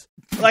makes sense.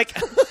 Like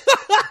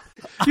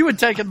You were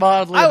taken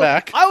mildly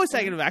aback. I was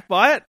taken aback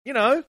by it, you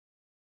know.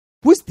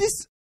 Were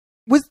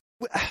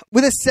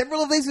there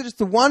several of these or just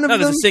the one of No,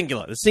 them? there's a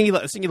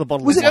singular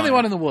bottle Was of It's the wine. only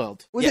one in the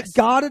world. Was Yes. it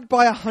guarded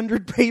by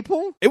 100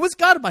 people? It was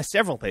guarded by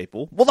several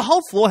people. Well, the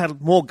whole floor had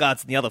more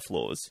guards than the other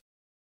floors.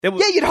 There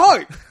was, Yeah, you'd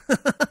hope.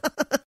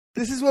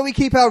 This is where we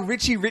keep our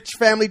Richie Rich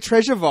family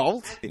treasure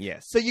vault.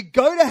 yes. So you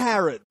go to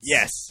Harrods.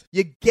 Yes.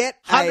 You get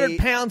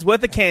 £100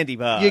 worth of candy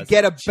bars. You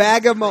get a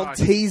bag of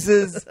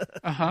Maltesers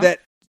Uh-huh. that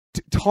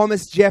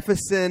Thomas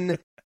Jefferson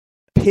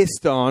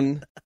pissed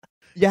on.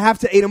 You have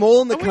to eat them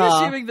all in the Are we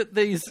car. assuming that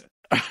these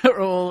are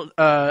all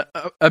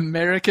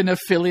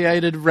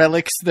American-affiliated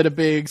relics that are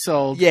being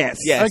sold? Yes.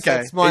 Yes. Okay.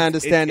 That's my It-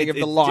 understanding it- of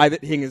the it- lie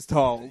that Hing has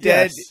told.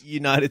 dead Yes.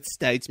 United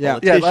States Yeah.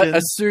 Yeah, politicians.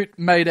 like a suit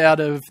made out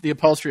of the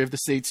upholstery of the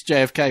seats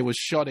JFK was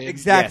shot in.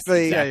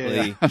 Exactly. Yes, Yeah,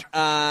 exactly. yeah.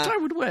 Uh, I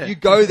would wear. you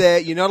go there.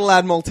 You're not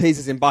allowed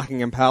Maltesers in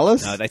Buckingham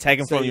Palace. No, they take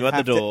them So from you at the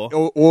have to- door.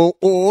 or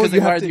Because you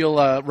they're have worried to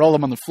you'll roll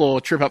them on the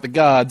floor, trip up the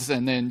guards,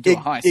 and then do a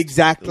heist.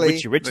 exactly.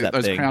 Richie Rich, that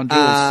Those thing. crown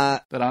jewels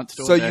that aren't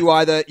stored So there. you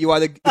either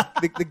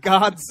the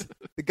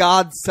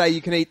guards say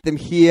you can eat them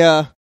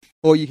here,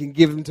 or you can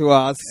give them to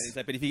us.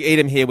 But if you eat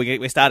them here,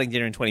 we're starting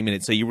dinner in 20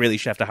 minutes, so you really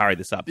should have to hurry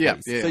this up. Yeah,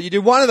 please. yeah. So you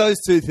do one of those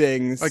two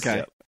things. Okay.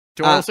 Yep.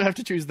 Do I also have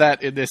to choose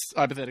that in this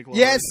hypothetical? or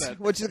Yes. is that-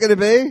 What's it going to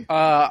be?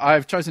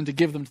 I've chosen to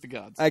give them to the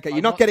guards. Okay, you're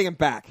I not want- getting them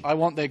back. I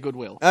want their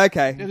goodwill.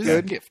 Okay, It is a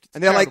good. gift.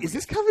 And they're like, Charitable "Is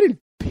this covered in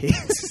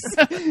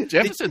piss?"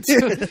 Jefferson's.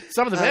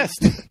 Some of the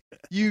best.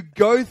 You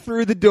go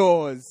through the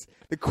doors.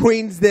 The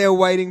Queen's there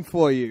waiting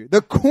for you.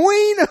 The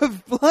Queen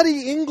of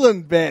bloody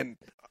England, Ben.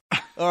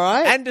 All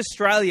right. And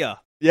Australia.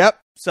 Yep.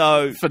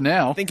 So For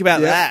now. think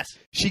about Yeah. that.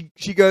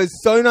 She goes,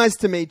 "So nice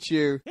to meet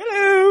you.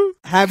 Hello.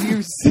 Have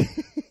you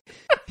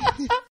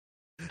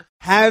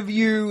have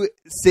you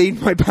seen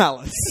my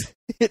palace?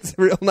 It's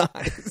real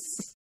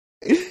nice."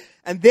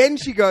 And then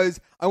she goes,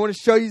 "I want to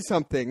show you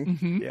something,"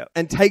 Mhm. Yep.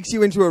 and takes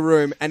you into a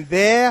room. And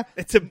there,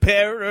 It's a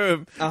bare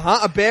room.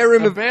 a bare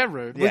room A of. bear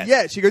room. Well, Yes.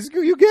 yeah, she goes,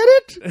 "You get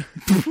it?"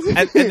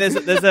 And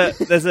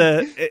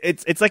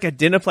it's like a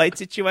dinner plate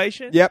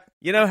situation. Yep.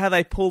 You know how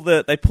they pull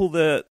the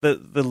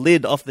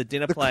lid off the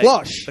dinner plate,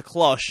 cloche. the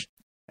cloche,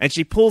 and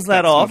she pulls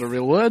that That's off. not a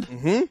real word.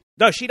 Mm-hmm.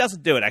 No, she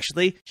doesn't do it.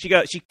 Actually,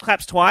 she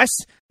claps twice,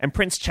 and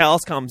Prince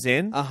Charles comes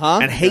in, Uh-huh.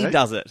 and he Okay.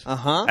 does it.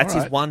 Uh-huh. That's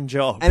his Alright. one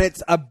job. And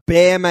it's a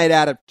bear made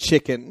out of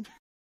chicken,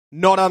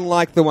 not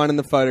unlike the one in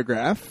the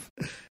photograph.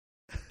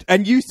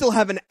 And you still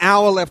have an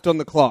hour left on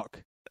the clock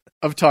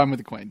Of time with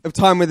the Queen. of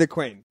time with the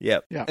Queen.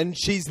 Yep. Yeah. And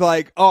she's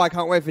like, "Oh, I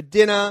can't wait for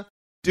dinner."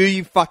 Do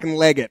you fucking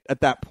leg it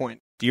at that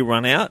point? Do you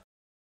run out?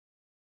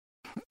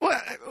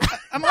 Well,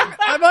 am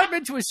I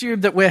meant to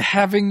assume that we're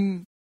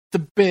having the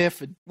bear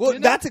for Well,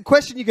 dinner? that's a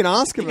question you can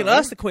ask You him. can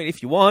ask the Queen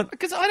if you want.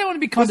 Because I don't want to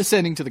be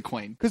condescending to the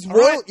Queen. Because All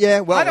right? I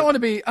I don't want to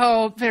be,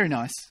 oh, very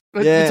nice.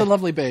 But Yeah. It's a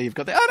lovely bear you've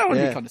got there. I don't want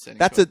to be condescending.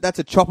 That's to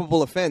a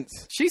choppable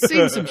offence. She's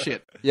seen some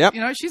shit. Yep.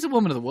 You know, she's a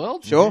woman of the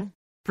world. Sure.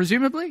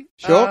 Presumably.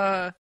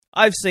 Sure.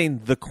 I've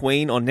seen The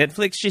Queen on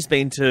Netflix. She's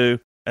been to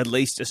at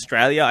least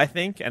Australia, I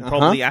think, and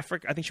probably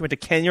Africa. I think she went to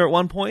Kenya at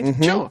one point.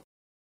 Mhm. Sure.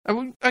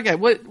 Okay,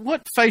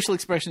 what facial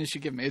expression is she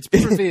giving me?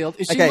 It's revealed.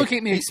 Is she Okay. looking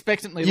at me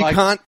expectantly You like,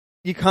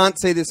 can't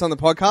see this on the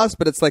podcast,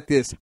 but it's like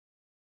this.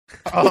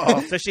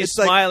 oh, So she's It's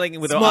like smiling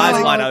with her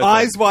Smiling, eyes wide open.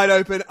 Eyes wide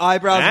open,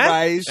 eyebrows Huh?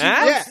 raised. Huh?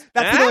 Yeah,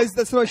 that's the Huh? noise.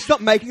 That's the noise. She's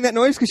not making that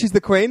noise because she's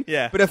the Queen.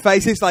 Yeah. But her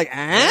face is like,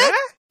 ah?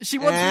 she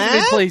wants me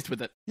to be pleased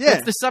with it.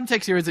 Yeah. The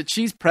subtext here is that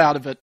she's proud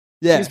of it.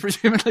 Yeah. She's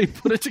presumably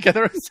put it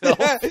together herself.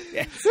 There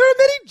are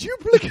many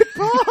duplicate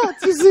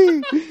parts, you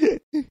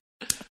see.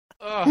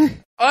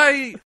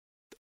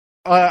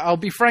 I'll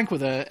be frank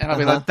with her, and I'll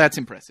be Uh-huh. like, "That's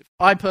impressive."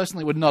 I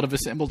personally would not have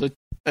assembled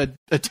a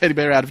teddy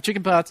bear out of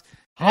chicken parts.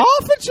 Half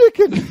a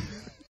chicken.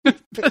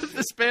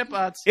 The spare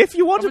parts. If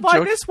you want I'm to a buy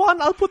joke. this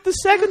one, I'll put the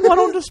second one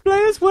on display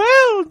as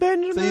well,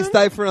 Benjamin. So you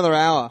stay for another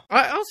hour.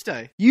 I'll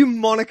stay. You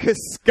Monica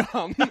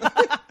scum.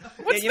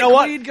 What's you the know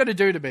what? Queen going to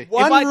do to me?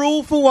 One I-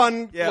 rule for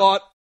one Yeah.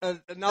 lot,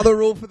 another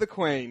rule for the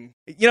Queen.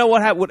 You know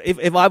what happened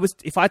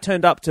if I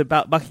turned up to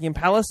Buckingham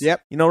Palace?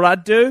 Yep. You know what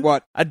I'd do?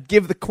 What? I'd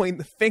give the Queen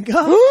the finger,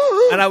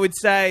 and I would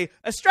say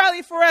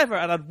Australia forever,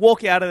 and I'd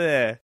walk out of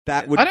there.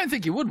 That would. I don't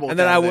think you would walk. And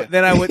then out I of would.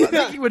 there. Then I would. I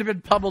think you would have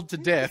been pummeled to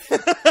death.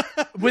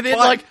 Within,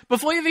 like,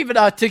 before you've even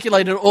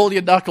articulated all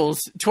your knuckles,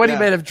 20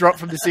 men have dropped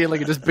from the ceiling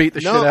and just beat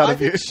the shit out I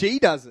of you. think she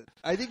does it.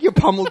 I think you're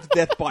pummeled to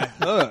death by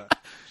her.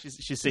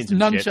 She's seen some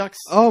shit. Nunchucks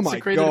Oh my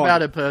secreted God.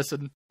 about her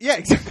person. Yeah,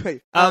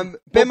 exactly. Ben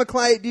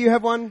McClay, do you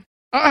have one?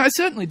 I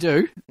certainly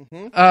do.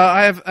 Mm-hmm.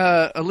 I have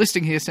a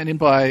listing here sent in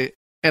by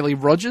Ellie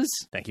Rogers.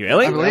 Thank you,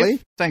 Ellie. I believe.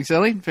 Ellie? Thanks,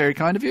 Ellie. Very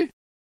kind of you.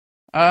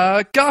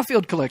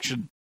 Garfield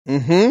collection,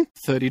 Mm-hmm.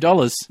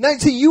 $30. No,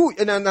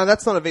 so no,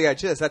 that's not a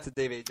VHS. That's a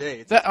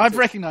DVD. I've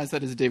recognised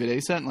that as a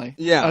DVD, certainly.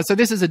 Yeah. So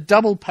this is a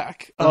double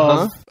pack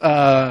of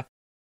the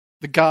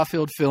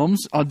Garfield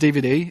films on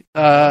DVD.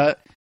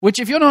 Which,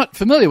 if you're not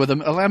familiar with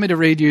them, allow me to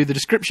read you the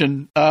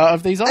description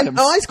of these items. And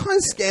I kind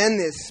of scanned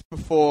this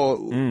before,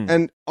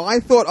 and I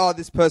thought,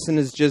 this person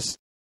has just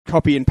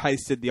copy and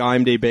pasted the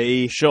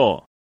IMDb.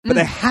 Sure. But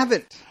they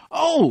haven't.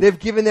 Oh! They've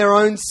given their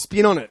own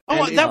spin on it.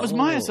 Oh, And that was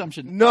my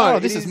assumption. No,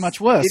 this is much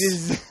worse. It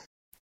is.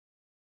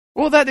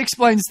 Well, that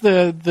explains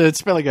the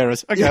spelling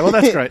errors. Okay, well,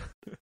 that's great.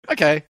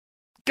 Okay.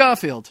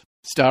 Garfield,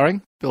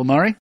 starring Bill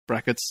Murray,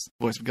 brackets,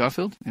 voice of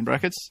Garfield, in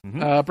brackets,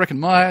 Breckin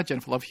Meyer,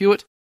 Jennifer Love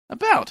Hewitt.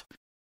 About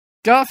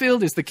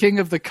Garfield is the king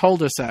of the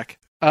cul-de-sac,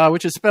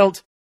 which is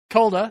spelt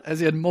colder,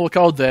 as in more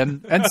cold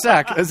than, and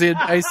sack, as in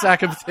a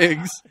sack of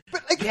things.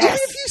 But like, even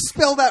if you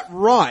spell that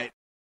right,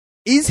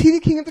 is he the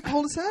king of the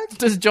cul-de-sac?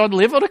 Does John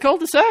live on a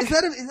cul-de-sac? Is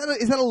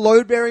that a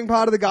load-bearing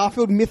part of the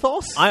Garfield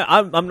mythos?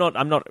 I'm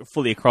not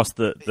fully across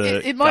the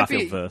It might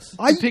Garfield be verse.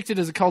 depicted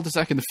as a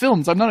cul-de-sac in the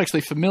films. I'm not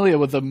actually familiar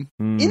with them.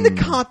 In the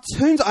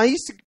cartoons, I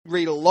used to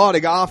read a lot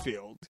of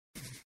Garfield.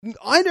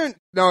 I don't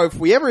know if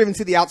we ever even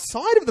see the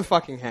outside of the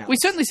fucking house. We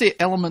certainly see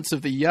elements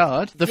of the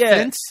yard. The Yeah.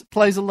 fence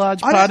plays a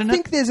large I part don't in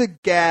think there's a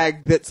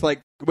gag that's like,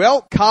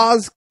 well,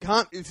 cars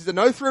can't. This is a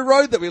no-through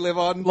road that we live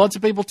on. Lots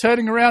of people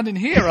turning around in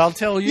here, I'll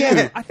tell you.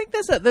 Yeah. I think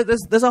there's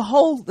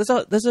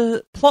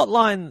a plot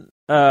line,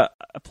 a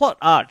plot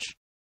arch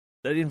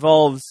that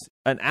involves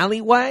an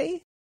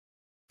alleyway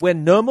where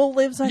Nermal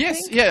lives. I Yes,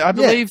 think. yeah, I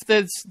believe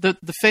there's the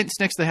fence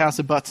next to the house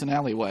abuts an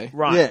alleyway.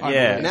 Right. Yeah,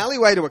 Yeah. an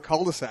alleyway to a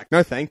cul-de-sac.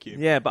 No, thank you.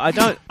 Yeah, but I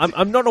don't.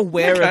 I'm not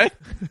aware Okay,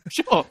 of.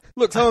 sure.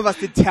 Look, some of us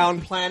did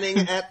town planning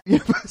at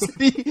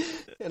university,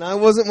 and I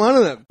wasn't one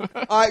of them.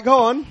 All right, go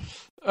on.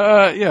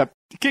 Yeah,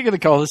 king of the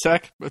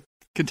cul-de-sac,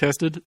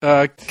 contested.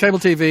 Cable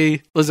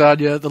TV,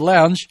 lasagna, the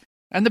lounge,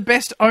 and the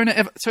best owner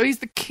ever. So he's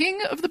the king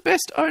of the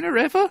best owner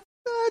ever,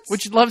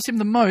 which loves him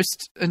the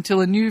most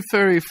until a new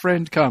furry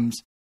friend comes.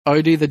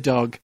 Odie the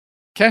dog.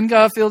 Can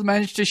Garfield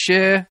manage to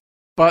share?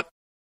 But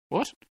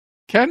what?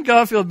 Can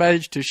Garfield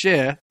manage to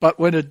share? But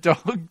when a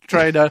dog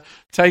trainer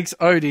takes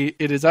Odie,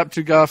 it is up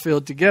to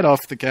Garfield to get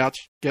off the couch,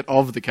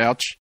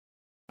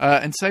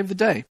 and save the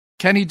day.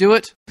 Can he do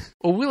it,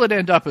 or will it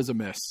end up as a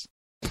mess?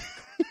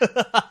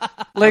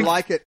 I Length,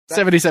 like it.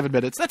 77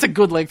 minutes. That's a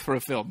good length for a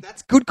film.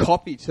 That's good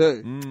copy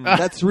too.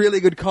 That's really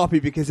good copy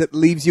because it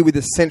leaves you with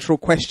a central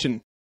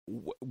question.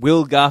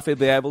 Will Garfield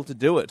be able to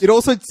do it? It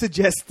also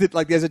suggests that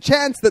like there's a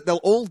chance that they'll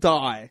all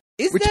die,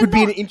 which there would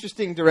be an not-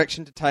 interesting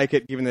direction to take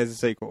it, given there's a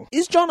sequel.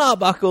 Is John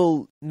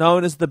Arbuckle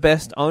known as the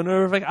best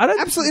owner of? I don't.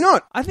 Absolutely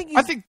not. I think.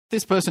 I think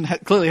this person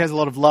clearly has a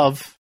lot of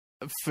love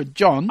for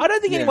John. I don't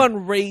think Yeah.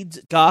 anyone reads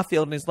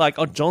Garfield and is like,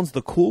 "Oh, John's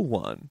the cool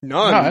one."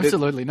 No, No,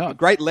 absolutely not.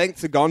 Great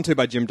lengths are gone to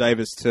by Jim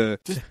Davis to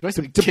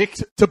Basically to kick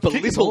to kick him all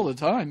belittle the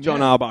time. John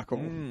yeah.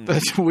 Arbuckle.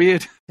 That's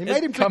weird. He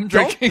made him Cum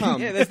drink dog drinking. cum.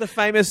 Yeah, there's the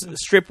famous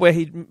strip where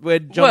John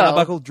Well,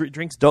 Arbuckle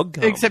drinks dog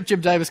cum. Except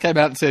Jim Davis came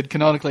out and said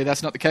canonically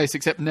that's not the case.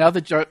 Except now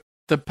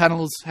the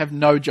panels have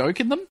no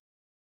joke in them.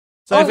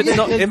 so Oh, if it's yeah,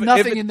 not, there's if, nothing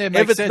if it- in there if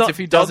makes it's sense not if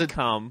he dog doesn't-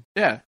 cum,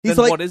 Yeah. then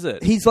like, what is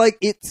it? He's like,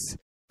 it's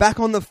back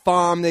on the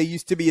farm. There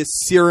used to be a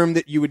serum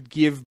that you would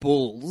give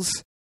bulls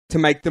to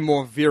make them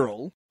more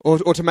virile, or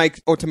to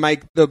make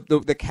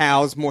the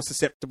cows more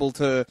susceptible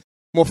to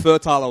more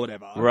fertile or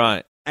whatever.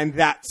 Right. And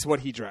that's what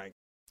he drank,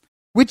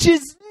 which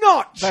is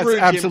not That's true.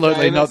 Jim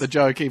absolutely Davis. not the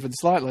joke, even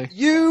slightly.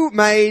 You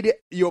made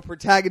your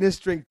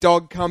protagonist drink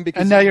dog cum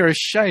because And now you're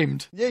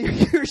ashamed. yeah,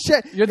 you're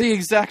ashamed. You're the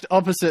exact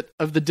opposite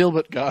of the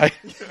Dilbert guy.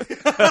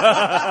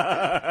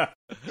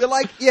 You're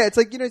like, yeah, it's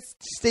like,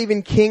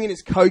 Stephen King and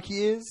his Coke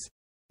years.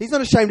 He's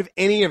not ashamed of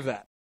any of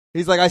that.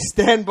 He's like, I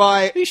stand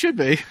by. He should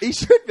be. He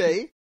should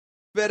be.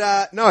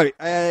 But no,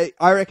 I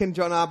reckon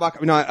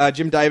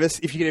Jim Davis,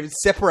 if you could even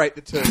separate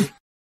the two.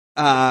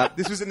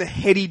 This was in the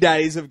heady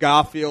days of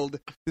Garfield.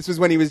 This was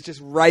when he was just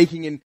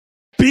raking in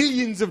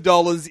billions of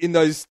dollars in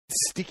those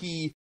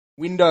sticky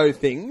window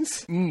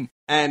things.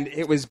 And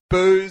it was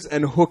booze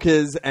and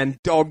hookers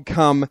and dog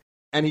cum.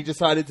 And he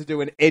decided to do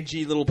an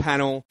edgy little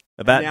panel.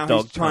 About now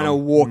dog he's trying cum.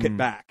 to walk it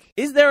back.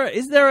 Is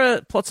there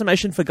a plot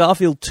summation for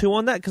Garfield 2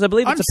 on that? Because I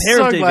believe it's I'm a pair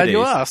so of DVDs. glad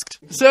you asked.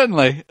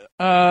 Certainly.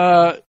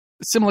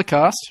 Similar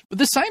cast, but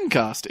the same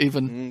cast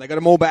even. They got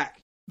them all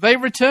back. They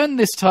return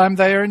this time.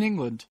 They are in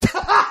England.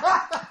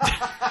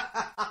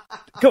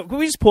 Can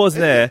we just pause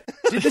there?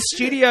 Did the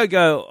studio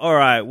go, all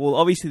right, well,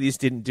 obviously this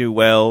didn't do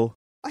well.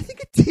 I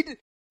think it did.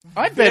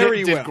 I bet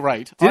Very it did well.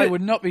 great. Did I it?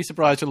 would not be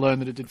surprised to learn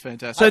that it did So,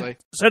 fantastically.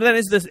 so then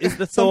is the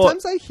thought...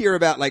 Sometimes I hear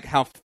about like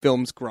how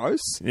films gross,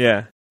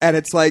 Yeah. and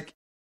it's like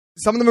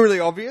some of them are really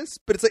obvious,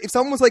 but it's like if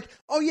someone was like,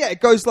 "Oh yeah, it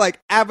goes like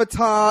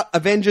Avatar,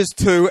 Avengers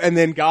 2, and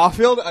then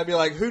Garfield," I'd be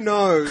like, "Who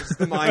knows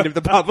the mind of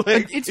the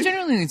public?" It's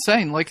genuinely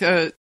insane. Like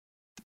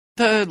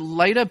the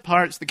later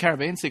Pirates of the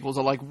Caribbean sequels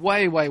are like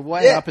way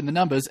Yeah. up in the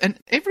numbers, and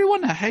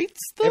everyone hates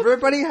them.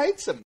 Everybody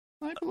hates them.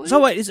 I believe. So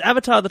wait, is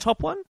Avatar the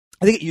top one?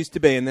 I think it used to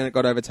be, and then it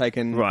got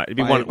overtaken. Right, it'd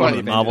be by one of the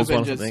Avengers. Marvels one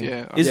or Avengers,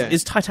 something. yeah.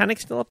 Is Titanic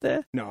still up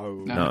there?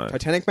 No.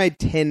 Titanic made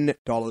 $10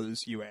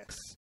 US,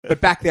 but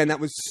back then that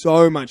was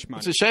so much money.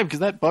 It's a shame because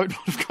that boat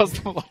would have cost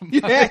them a lot of money.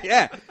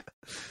 Yeah.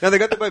 No, they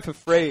got the boat for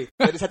free.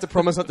 They just had to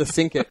promise not to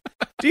sink it,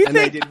 Do you and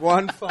they think? did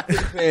one fucking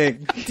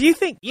thing. Do you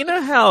think? You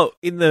know how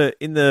in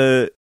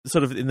the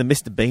sort of in the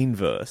Mr. Bean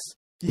verse,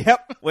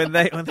 Yep. when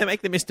they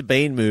make the Mr.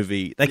 Bean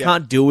movie, they Yeah.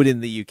 can't do it in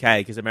the UK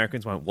because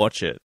Americans won't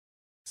watch it.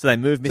 So they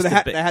moved So Mr. they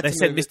had- Bean. they had to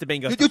said move it. Mr.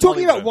 Bean goes. You're to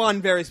talking about Hollywood.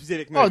 one very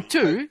specific movie. Oh,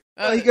 two.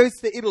 Well, he goes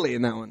to Italy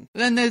in that one.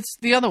 Then there's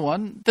the other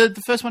one. The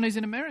first one is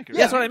in America.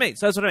 Yeah, that's what I mean.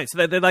 So that's what I mean.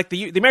 So they're like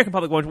the American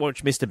public won't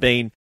watch Mr.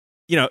 Bean,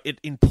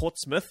 in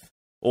Portsmouth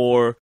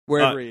or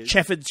Wherever he is.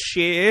 Sorry,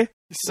 Cheffordshire.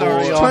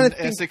 I'm trying on to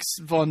think- Essex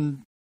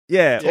von.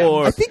 Yeah, Yeah.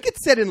 or I think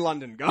it's set in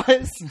London,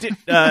 guys.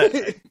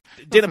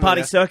 Dinner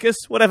Party Circus,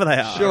 whatever they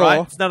are. Sure.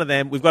 Right? It's none of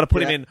them. We've got to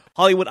put him Yeah. in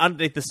Hollywood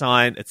underneath the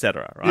sign,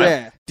 etc. Right?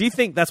 Yeah. Do you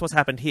think that's what's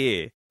happened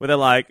here, where they're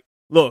like,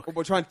 look?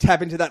 We're trying to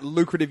tap into that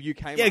lucrative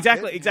UK market. Yeah,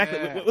 exactly.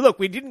 Yeah. Look,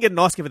 we didn't get an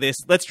Oscar for this.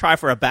 Let's try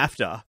for a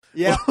BAFTA.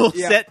 Yeah, We'll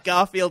yeah. set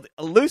Garfield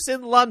loose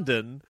in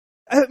London.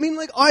 I mean,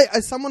 like,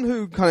 as someone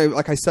who kind of,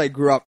 like I say,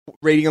 grew up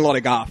reading a lot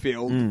of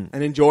Garfield and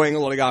enjoying a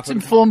lot of It Garfield.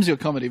 informs your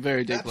comedy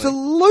very deeply.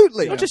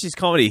 Absolutely. Not just his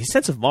comedy, his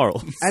sense of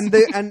morals. And why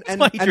he and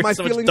my drinks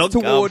so much feelings dog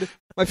cum.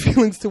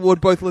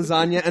 toward both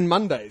lasagna and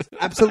Mondays.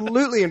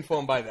 Absolutely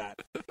informed by that.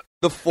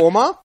 The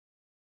former,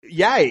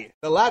 yay.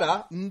 The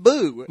latter,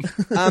 boo.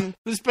 The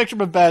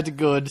spectrum of bad to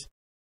good.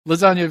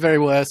 Lasagna very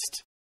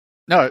worst.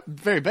 No,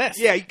 very best.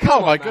 Yeah,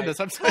 come Oh my on, mate. goodness,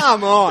 I'm sorry.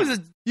 Come on. This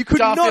is You could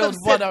not Garfield have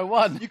said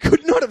 101. You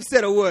could not have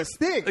said a worse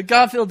thing.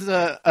 Garfield's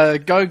a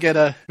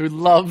go-getter who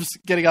loves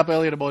getting up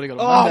early in the morning on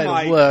a Oh Monday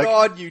my to work.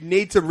 god, you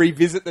need to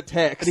revisit the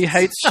text. And he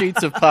hates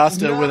sheets of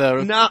pasta with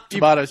a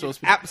tomato sauce.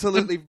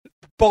 Absolutely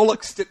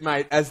bollocksed it,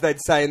 mate, as they'd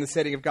say in the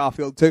setting of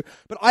Garfield 2.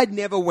 But I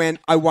never went,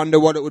 I wonder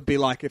what it would be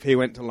like if he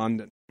went to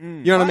London. You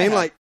know what I mean?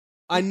 Like,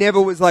 I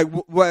never was like,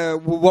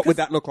 what would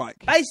that look like?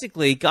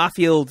 Basically,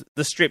 Garfield,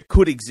 the strip,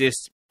 could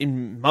exist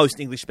in most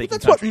English-speaking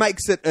That's countries. what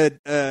makes it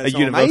so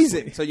universal.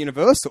 amazing, so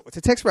universal. It's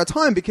a text for our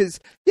time because,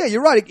 yeah,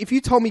 you're right. If you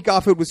told me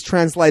Garfield was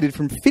translated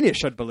from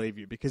Finnish, I'd believe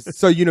you because it's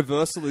so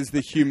universal is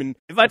the human.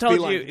 If I told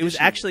feline you it was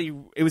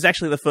condition.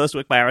 actually the first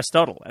work by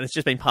Aristotle, and it's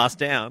just been passed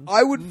down.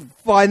 I would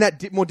find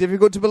that more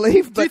difficult to believe. Do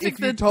you But think if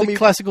you that told the me,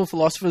 classical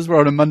philosophers were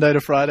on a Monday to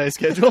Friday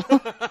schedule?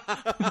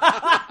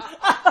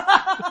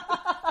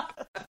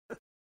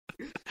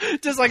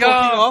 Just like, Fucking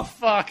oh, off.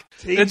 fuck.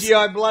 It's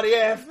TGI bloody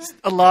F.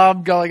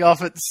 alarm going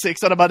off at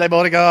 6 on a Monday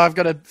morning. Oh, I've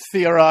got to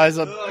theorise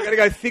on I gotta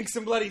go think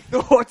some bloody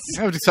thoughts.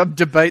 some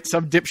debate,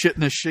 some dipshit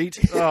in a sheet.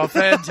 Oh,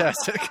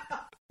 fantastic.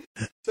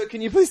 So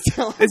can you please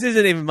tell us? This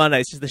isn't even Monday;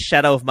 it's just the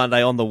shadow of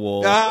Monday on the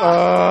wall.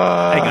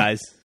 Ah, Hey guys,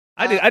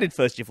 I did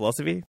first year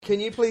philosophy. can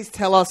you please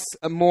tell us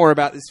more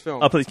about this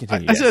film? Oh, please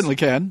continue. I yes. certainly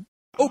can.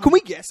 Oh, can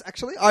we guess?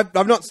 Actually, I've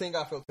not seen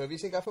Garfield 2. Have you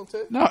seen Garfield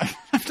 2? No,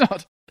 I've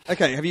not.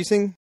 Okay, have you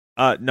seen?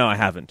 No, I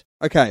haven't.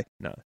 Okay,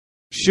 No.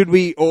 should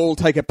we all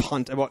take a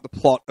punt at what the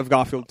plot of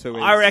Garfield 2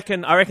 is? I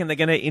reckon they're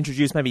going to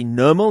introduce maybe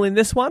Nermal in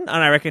this one, and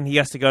I reckon he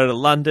has to go to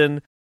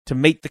London to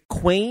meet the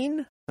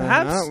Queen,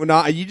 perhaps. Well, no,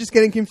 are you just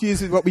getting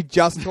confused with what we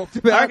just talked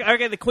about? I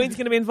reckon the Queen's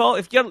going to be involved.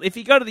 If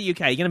you go to the UK,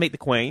 you're going to meet the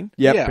Queen,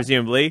 Yep. Yeah.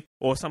 presumably,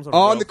 or some sort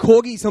of Oh, and the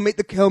corgis. He'll meet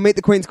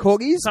the Queen's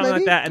corgis, something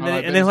maybe? like that, and Oh, I then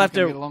bet and then he's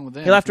gonna get along with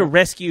them. he'll have to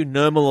rescue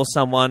Nermal or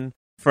someone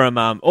from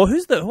or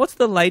what's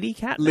the lady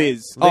cat? name?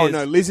 Liz. Oh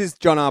no, Liz is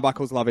John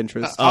Arbuckle's love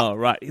interest. Oh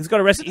right, he's got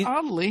to rescue.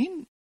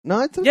 Arlene? no,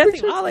 it's a Yeah, I think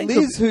picture of Arlene's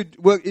Liz who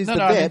is No, the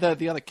no, I mean vet.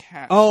 the other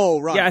cat.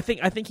 Oh right. Yeah, I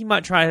think he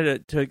might try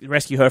to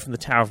rescue her from the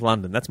Tower of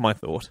London. That's my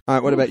thought. All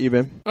right. What about you,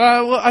 Ben?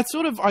 Well, I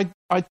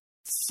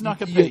snuck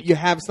a peek. You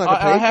have snuck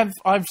a peek.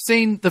 I've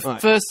seen the Right.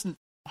 first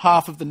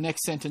half of the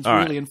next sentence All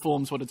right. really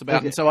informs what it's about,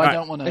 Okay. and so I All right.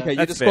 don't want to. Okay, you're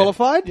That's fair.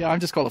 disqualified. Yeah, I'm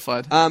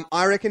disqualified.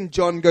 I reckon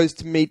John goes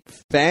to meet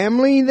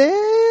family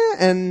there,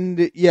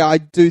 and yeah, I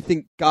do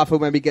think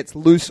Garfield maybe gets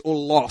loose or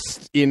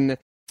lost in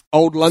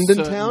old London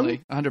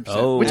Certainly, town. 100%.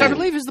 Oh. Which I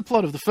believe is the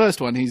plot of the first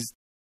one. He's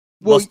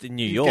Well, Lost in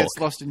New he York. gets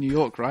lost in New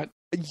York, right?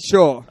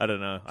 Sure. I don't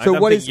know. So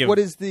I'm what is thinking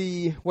of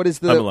the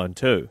Home Alone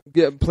 2?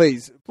 Yeah,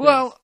 please.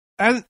 Well,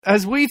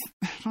 as we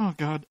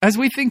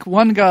think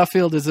one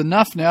Garfield is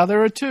enough. Now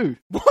there are two.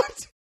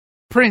 What?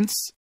 Prince,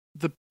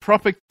 the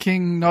proper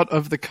king, not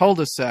of the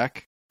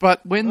cul-de-sac.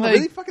 But when Oh, they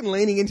really fucking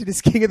leaning into this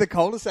King of the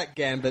Cul-de-sac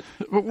gambit.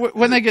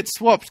 when they get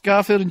swapped,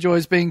 Garfield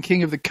enjoys being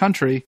king of the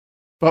country.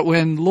 But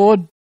when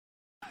Lord,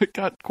 I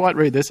can't quite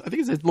read this. I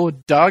think it says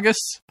Lord Dargus.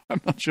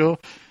 I'm not sure.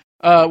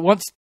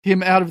 Wants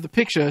him out of the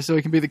picture so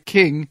he can be the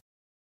king.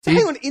 So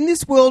hang on, in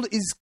this world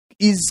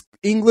is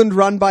England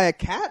run by a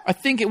cat? I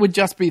think it would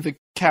just be the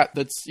cat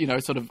that's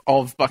sort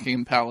of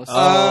Buckingham Palace.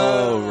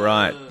 Oh,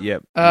 right.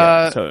 Yep.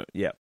 Uh, So,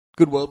 yep.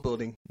 good world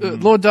building.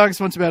 Lord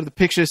Darkness wants him out of the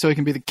picture so he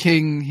can be the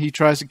king. He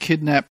tries to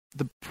kidnap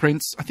the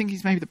prince. I think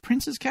he's maybe the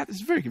prince's cat. This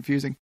is very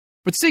confusing.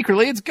 But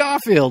secretly, it's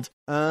Garfield.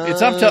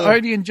 It's up to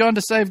Odie and John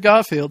to save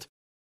Garfield.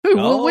 Who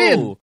will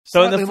win?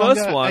 So in the Slightly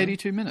first longer, one,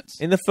 82 minutes.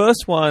 in the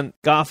first one,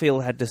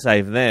 Garfield had to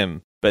save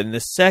them, but in the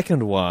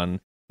second one,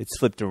 it's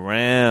flipped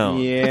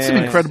around. Yeah. That's some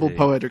incredible See.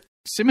 poetic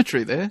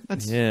symmetry there.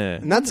 That's Yeah.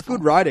 And that's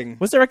good writing.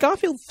 Was there a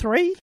Garfield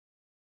 3?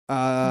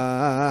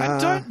 I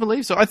don't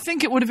believe so. I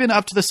think it would have been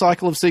up to the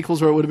cycle of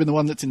sequels where it would have been the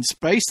one that's in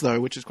space,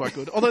 though, which is quite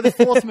good. Although the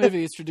fourth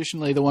movie is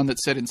traditionally the one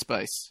that's set in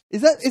space.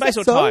 Is that Space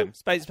or so? time?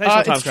 Space or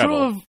time It's travel?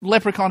 true of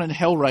Leprechaun and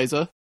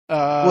Hellraiser.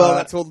 Well,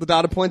 that's all the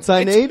data points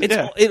I need.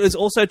 It was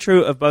also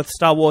true of both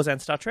Star Wars and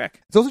Star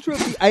Trek. It's also true of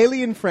the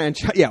Alien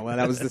franchise. Yeah, well,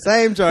 that was the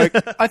same joke.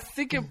 I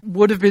think it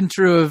would have been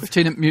true of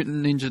Teenage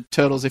Mutant Ninja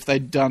Turtles if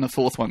they'd done a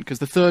fourth one, because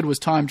the third was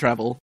time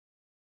travel.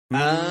 So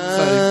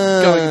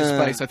going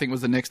into space, I think,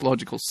 was the next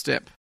logical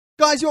step.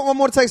 Guys, you want one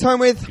more to take us home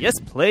with? Yes,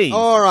 please.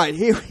 All right,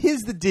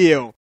 here's the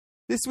deal.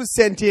 This was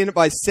sent in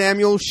by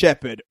Samuel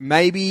Shepard,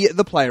 maybe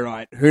the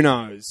playwright. Who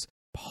knows?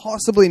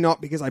 Possibly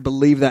not, because I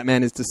believe that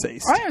man is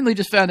deceased. I only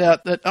just found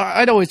out that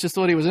I'd always just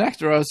thought he was an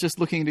actor. I was just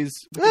looking at his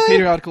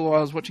Wikipedia article while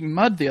I was watching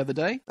Mud the other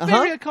day.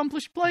 Very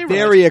accomplished playwright.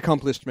 Very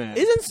accomplished man.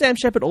 Isn't Sam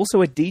Shepard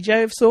also a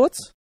DJ of sorts?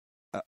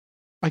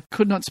 I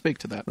could not speak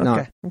to that.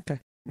 No. Okay.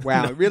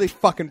 Wow, it really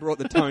fucking brought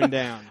the tone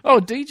down.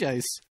 Oh,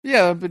 DJs.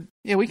 Yeah, but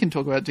we can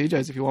talk about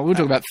DJs if you want. We'll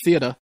talk about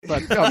theatre.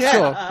 But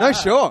sure. No,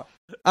 sure.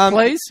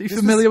 Plays? Are you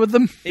familiar with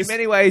them? In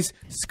many ways,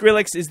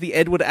 Skrillex is the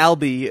Edward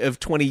Albee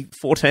of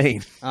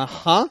 2014.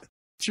 Uh-huh.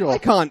 Sure.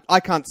 I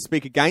can't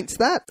speak against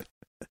that.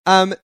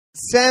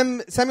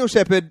 Samuel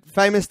Shepard,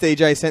 famous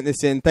DJ, sent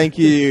this in. Thank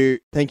you,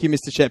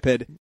 Mr.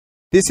 Shepard.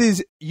 This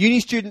is Uni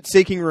Student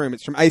Seeking Room.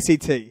 It's from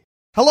ACT.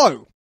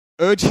 Hello.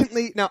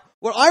 Urgently. Now,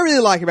 what I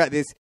really like about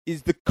this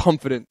is the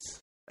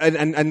confidence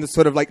and the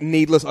sort of like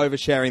needless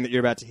oversharing that you're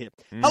about to hear.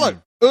 Hello.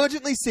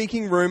 Urgently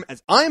seeking room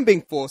as I am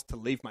being forced to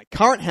leave my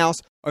current house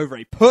over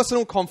a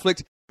personal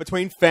conflict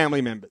between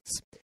family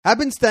members. Have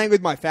been staying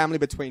with my family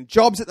between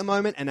jobs at the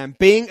moment and am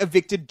being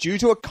evicted due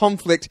to a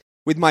conflict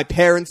with my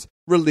parents'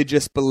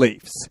 religious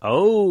beliefs.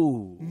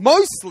 Oh.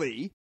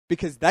 Mostly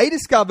because they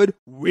discovered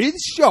with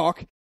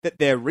shock that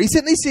their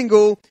recently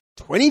single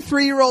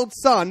 23-year-old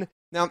son,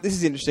 now this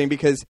is interesting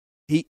because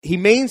he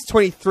means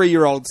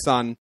 23-year-old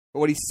son, but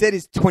what he said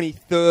is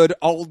 23rd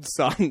old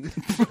son.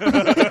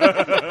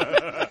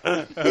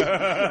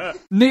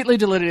 Neatly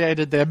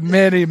delineated their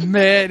many,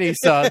 many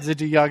sons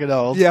into young and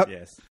old. Yep.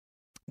 Yes.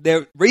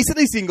 Their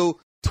recently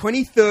single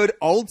 23rd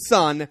old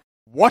son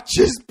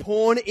watches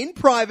porn in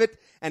private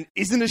and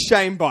isn't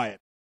ashamed by it.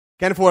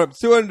 Can afford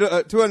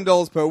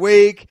 $200 per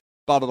week,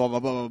 blah, blah, blah, blah,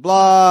 blah, blah,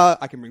 blah.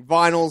 I can bring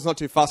vinyls, not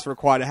too fussed for a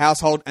quieter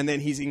household. And then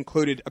he's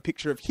included a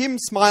picture of him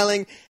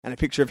smiling and a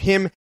picture of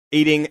him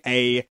eating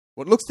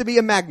what looks to be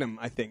a Magnum,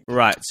 I think.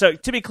 Right. So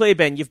to be clear,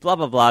 Ben, you've blah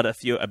blah blah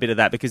a bit of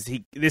that because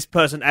this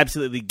person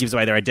absolutely gives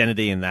away their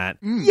identity in that.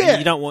 Yeah. And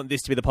you don't want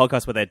this to be the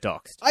podcast where they're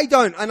doxxed. I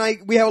don't. And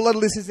we have a lot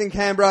of listeners in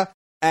Canberra,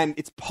 and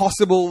it's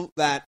possible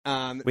that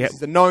this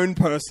is a known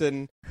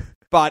person,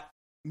 but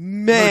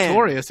man,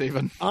 Notorious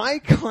even. I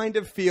kind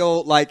of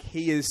feel like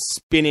he is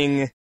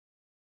spinning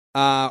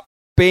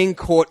being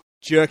caught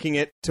jerking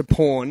it to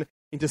porn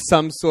into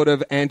some sort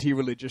of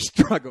anti-religious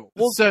struggle.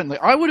 Well, certainly.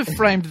 I would have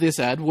framed this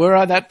ad, were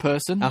I that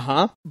person,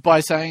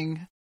 by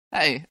saying,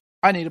 hey,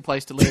 I need a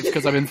place to live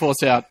because I've been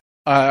forced out.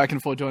 I can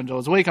afford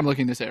 $200 a week. I'm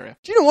looking in this area.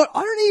 Do you know what?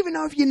 I don't even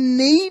know if you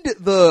need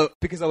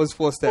because I was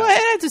forced out. Well,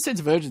 it adds a sense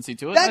of urgency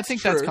to it. That's I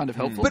think true. that's kind of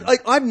helpful. But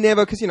like, I've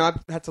never, because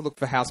I've had to look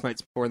for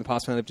housemates before in the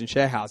past when I lived in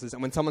share houses,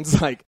 and when someone's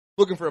like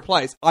looking for a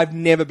place, I've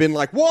never been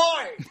like,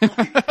 why?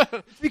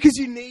 It's because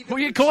you need. Were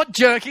you caught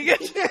jerking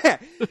it?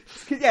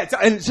 Yeah,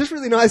 and it's just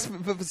really nice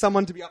for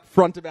someone to be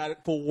upfront about it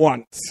for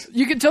once.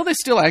 You can tell they're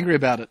still angry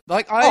about it.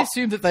 Like, I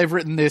assume that they've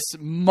written this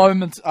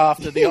moments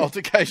after the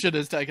altercation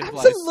has taken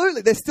place.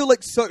 Absolutely, they're still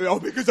like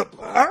because of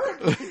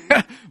parents.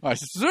 My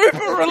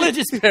super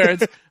religious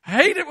parents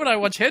hate it when I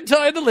watch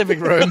hentai in the living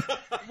room.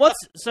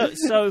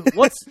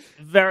 What's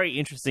very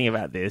interesting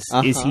about this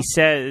is he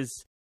says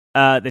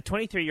the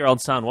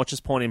 23-year-old son watches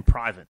porn in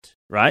private,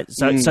 right?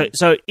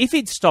 So if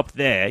he'd stopped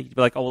there, you'd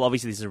be like, oh well,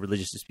 obviously this is a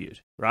religious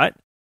dispute, right?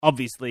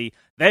 Obviously,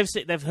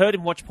 they've heard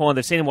him watch porn,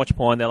 they've seen him watch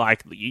porn, they're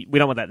like, we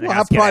don't want that in the Well,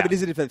 house, how get private out.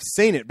 is it if they've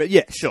seen it? But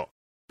yeah, Sure.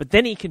 But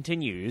then he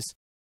continues,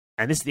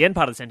 and this is the end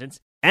part of the sentence,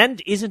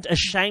 and isn't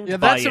ashamed Yeah,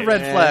 by that's a it.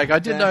 red flag. I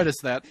did notice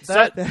that.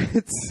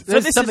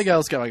 There's this something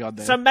else going on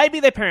there. So maybe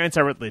their parents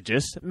are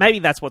religious. Maybe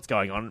that's what's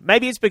going on.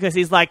 Maybe it's because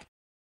he's like,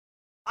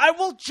 I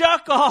will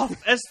jerk off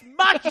as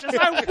much as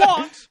I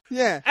want,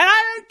 yeah, and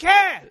I don't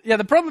care. Yeah,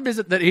 the problem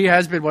isn't that he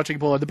has been watching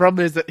porn. The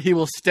problem is that he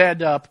will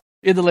stand up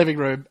in the living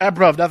room,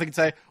 above nothing, and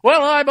say,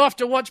 well, I'm off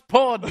to watch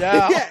porn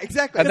now. Yeah,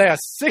 exactly. And they are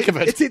sick of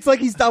it. It's like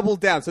he's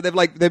doubled down. So they've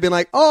been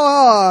like,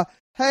 oh,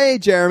 hey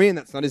Jeremy, and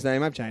that's not his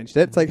name. I've changed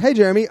it. It's like, hey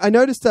Jeremy, I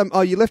noticed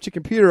you left your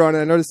computer on,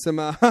 and I noticed some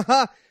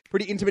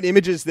pretty intimate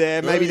images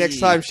there. Maybe next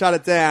time shut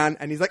it down.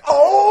 And he's like,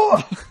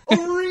 oh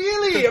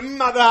really,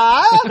 mother?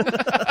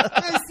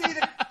 I see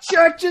that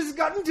church has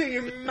gotten to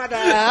you, mother.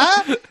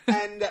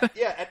 And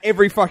at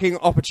every fucking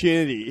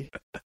opportunity,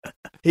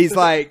 he's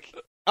like,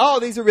 oh,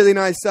 these are really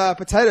nice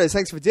potatoes.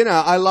 Thanks for dinner.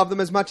 I love them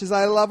as much as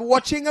I love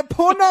watching a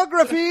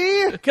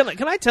pornography.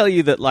 Can I tell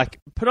you that, like,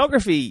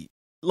 pornography,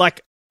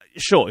 like,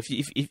 sure,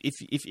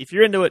 if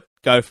you're into it,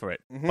 go for it.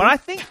 Mm-hmm. But I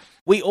think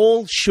we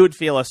all should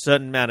feel a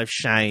certain amount of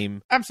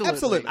shame.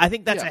 Absolutely. I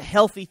think that's a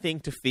healthy thing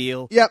to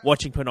feel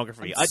watching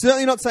pornography. I'm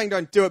certainly not saying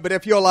don't do it, but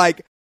if you're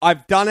like,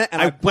 I've done it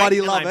and I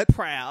bloody love it,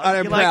 proud. and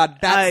I'm proud,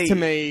 that's to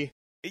me.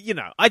 You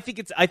know, I think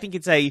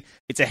it's a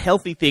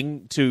healthy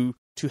thing to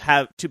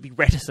be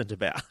reticent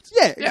about.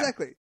 Yeah,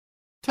 exactly.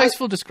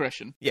 Tasteful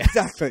discretion. Yeah,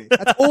 exactly.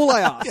 That's all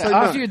I ask. Yeah, so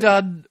after you're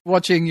done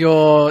watching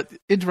your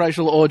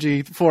interracial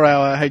orgy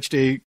 4-hour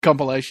HD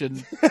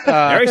compilation,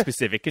 very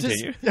specific.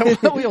 Continue.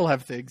 We all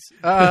have things.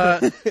 Can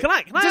I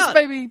just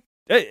maybe?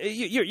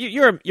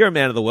 You're a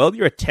man of the world.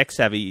 You're a tech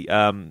savvy,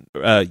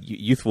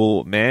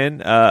 youthful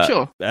man.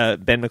 Sure.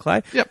 Ben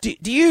McClay. Yep.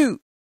 Do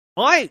you?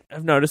 I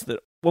have noticed that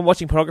when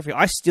watching pornography,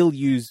 I still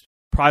use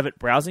private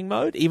browsing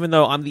mode, even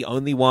though I'm the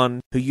only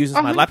one who uses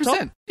my 100%.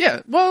 laptop.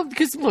 Yeah, well,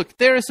 because look,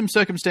 there are some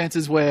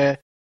circumstances where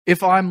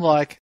if I'm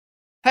like,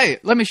 hey,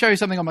 let me show you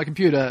something on my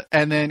computer,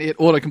 and then it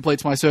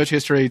auto-completes my search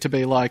history to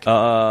be like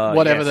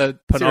whatever the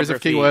series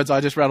of keywords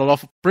I just rattled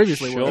off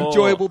previously were.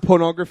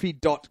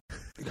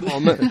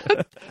 Enjoyablepornography.com.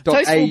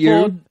 Tasteful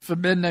porn for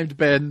men named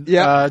Ben.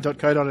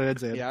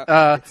 .co.nz.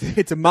 Yeah.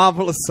 It's a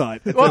marvelous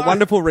site. It's a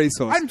wonderful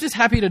resource. I'm just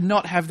happy to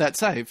not have that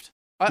saved.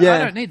 I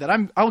don't need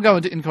that. I'll go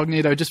into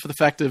incognito just for the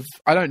fact of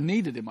I don't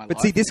need it in my life.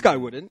 But see, this guy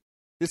wouldn't.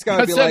 This guy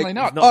would be certainly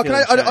like, not.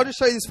 I'll just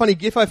show you this funny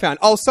GIF I found.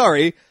 Oh,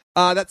 sorry.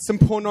 That's some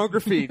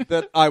pornography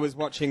that I was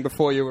watching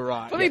before you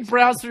arrived. Let me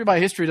browse through my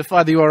history to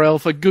find the URL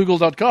for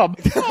google.com.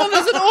 Oh,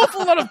 there's an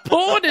awful lot of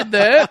porn in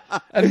there,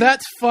 and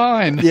that's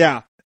fine.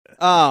 Yeah.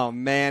 Oh,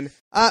 man.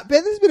 Ben,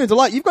 this has been a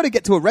delight. You've got to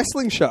get to a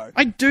wrestling show.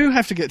 I do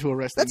have to get to a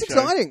wrestling show. That's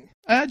exciting.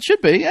 It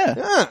should be, yeah.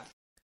 Yeah.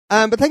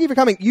 But thank you for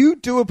coming. You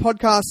do a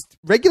podcast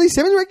regularly,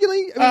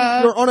 semi-regularly? I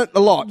mean, you're on it a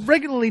lot.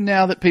 Regularly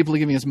now that people are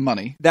giving us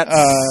money.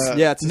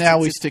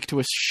 We stick to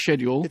a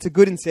schedule. It's a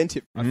good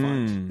incentive, I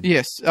find.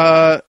 Yes.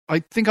 I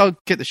think I'll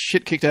get the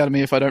shit kicked out of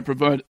me if I don't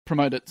promote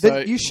it. So,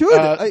 you should.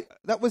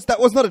 That was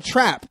not a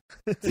trap.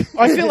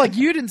 I feel like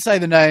you didn't say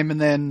the name,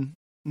 and then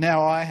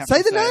now I have to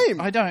say the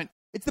name. I don't.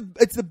 It's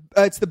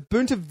the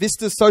Bunta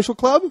Vista Social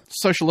Club?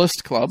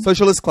 Socialist Club,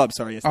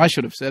 sorry. Yes. I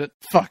should have said it.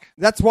 Fuck.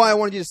 That's why I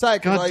wanted you to say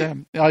it. God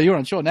damn. Oh, you're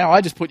unsure. Now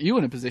I just put you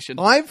in a position.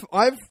 I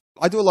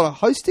do a lot of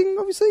hosting,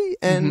 obviously,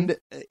 and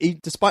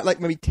despite like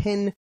maybe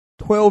 10,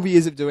 12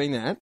 years of doing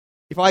that,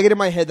 if I get in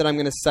my head that I'm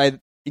going to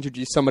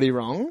introduce somebody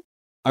wrong,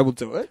 I will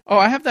do it. Oh,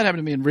 I have that happen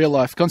to me in real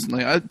life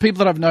constantly. People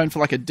that I've known for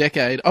like a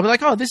decade, I'll be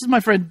like, oh, this is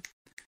my friend.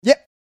 Yeah.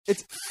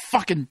 It's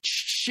fucking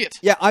shit.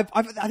 Yeah, I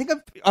think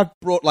I've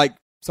brought like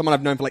someone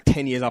I've known for like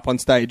 10 years up on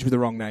stage with the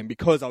wrong name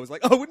because I was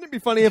like, oh, wouldn't it be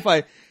funny if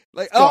I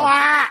like,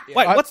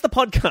 Wait, what's the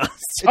podcast?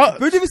 It's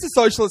Bunta Vista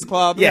Socialist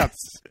Club. Yes.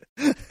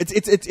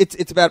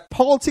 It's about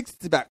politics,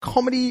 it's about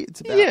comedy,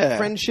 it's about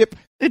friendship.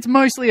 It's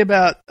mostly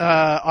about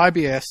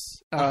IBS.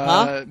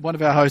 One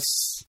of our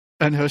hosts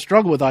and her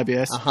struggle with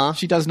IBS.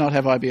 She does not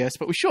have IBS,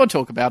 but we sure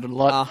talk about it a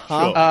lot.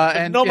 Sure.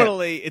 And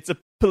nominally, it's a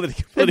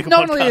political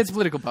nominally podcast. It's a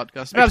political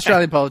podcast about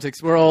Australian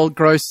politics. We're all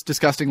gross,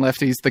 disgusting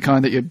lefties, the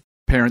kind that your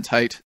parents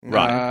hate.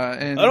 Right.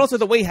 And also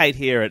that we hate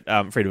here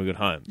at Freedom of Good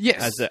Home.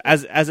 Yes.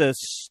 As a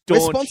staunch... We're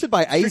sponsored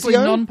by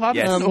ASIO.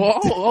 Non-partisan.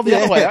 The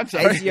other way, I'm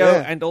sorry.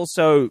 ASIO and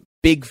also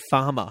Big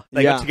Pharma.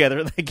 They got together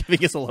and they're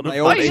giving us a lot of money.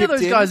 I hear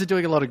those guys are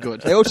doing a lot of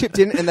good. They all chipped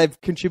in and they've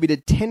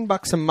contributed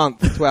 $10 a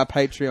month to our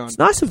Patreon. It's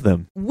nice of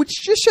them. Which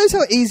just shows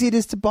how easy it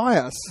is to buy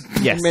us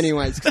in many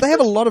ways. Because they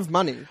have a lot of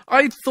money.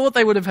 I thought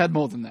they would have had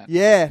more than that.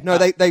 Yeah. No,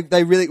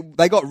 they really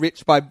got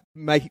rich by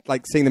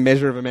seeing the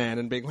measure of a man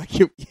and being like,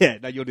 you'll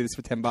do this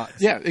for $10.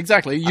 Yeah,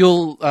 exactly.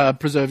 You'll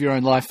preserve your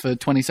own life for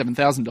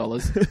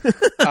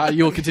 $27,000.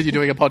 You'll continue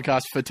doing a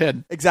podcast for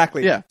 10.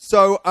 Exactly. Yeah.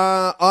 So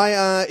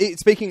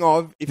speaking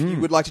of, if you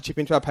would like to chip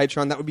into our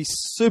Patreon, that would be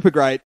super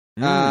great.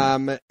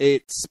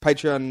 It's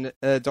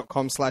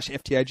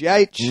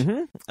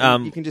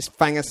patreon.com/FTAGH. You can just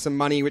fang us some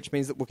money, which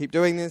means that we'll keep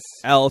doing this.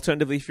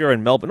 Alternatively, if you're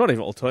in Melbourne, not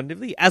even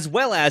alternatively, as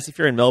well as if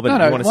you're in Melbourne, you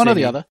want to one see or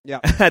the other. Yeah.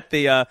 At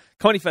the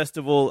Comedy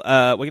Festival,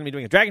 we're going to be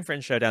doing a Dragon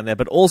Friends show down there,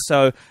 but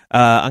also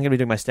I'm going to be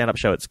doing my stand-up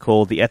show. It's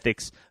called The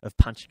Ethics of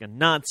Punching a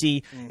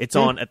Nazi. It's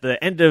on at the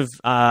end of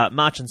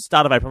March and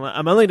start of April.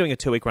 I'm only doing a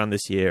 2-week run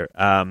this year,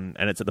 and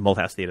it's at the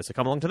Malthouse Theatre, so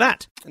come along to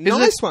that.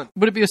 Nice one.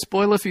 Would it be a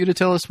spoiler for you to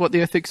tell us what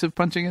the ethics of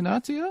punching a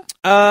Nazi are?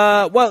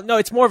 Well, no,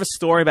 it's more of a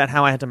story about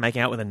how I had to make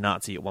out with a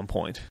Nazi at one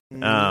point.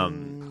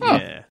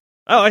 Yeah.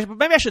 Oh,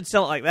 maybe I should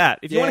sell it like that.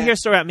 If you want to hear a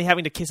story about me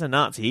having to kiss a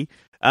Nazi,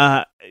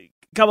 come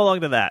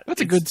along to that.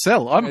 That's a good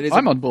sell.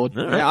 I'm on board.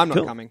 Right, yeah, I'm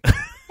not coming.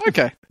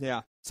 Okay.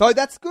 Yeah. So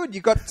that's good.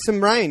 You got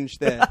some range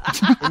there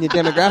in your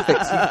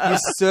demographics. You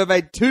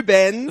surveyed 2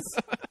 Bens,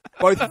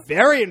 both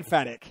very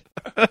emphatic.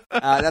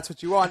 That's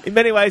what you want. In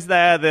many ways, they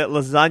are the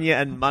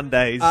lasagna and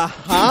Mondays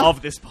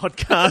of this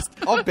podcast.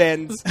 Of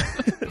Bens.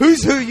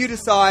 Who's who, you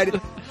decide.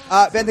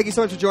 Ben, thank you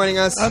so much for joining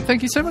us.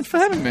 Thank you so much for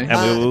having me. And we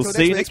will until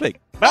see you next next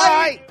week.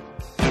 Bye.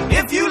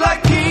 If you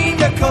like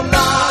pina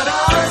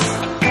coladas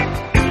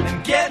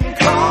and getting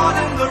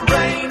caught in the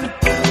rain,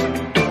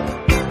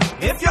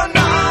 if you're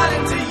not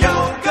into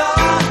yoga,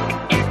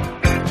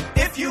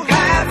 if you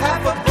have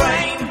half a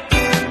brain,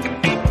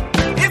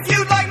 if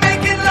you like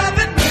making love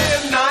at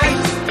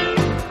midnight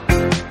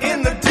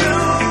in the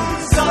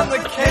dunes on the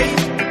Cape,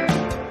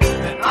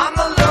 then I'm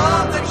the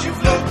love that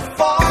you've looked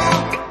for.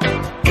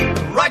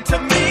 Write to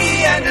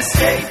me and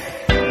escape.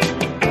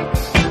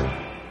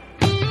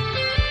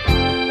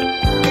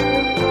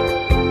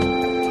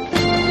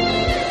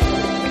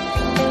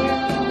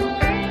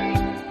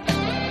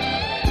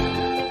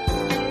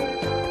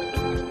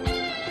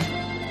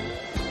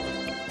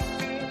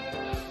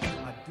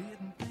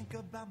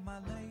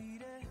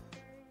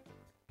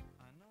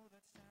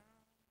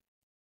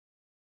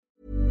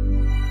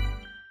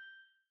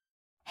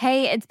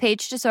 Hey, it's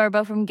Paige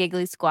DeSorbo from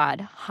Giggly Squad.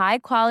 High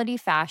quality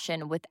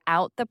fashion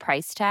without the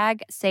price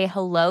tag. Say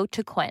hello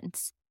to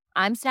Quince.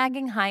 I'm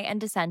snagging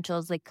high-end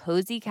essentials like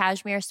cozy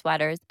cashmere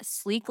sweaters,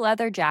 sleek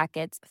leather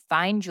jackets,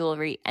 fine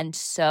jewelry, and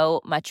so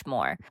much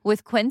more.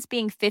 With Quince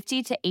being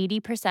 50 to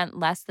 80%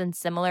 less than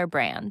similar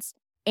brands.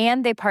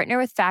 And they partner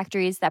with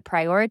factories that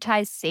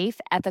prioritize safe,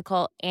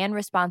 ethical, and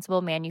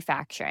responsible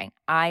manufacturing.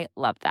 I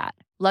love that.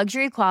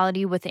 Luxury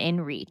quality within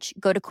reach.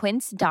 Go to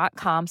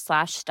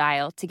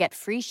quince.com/style to get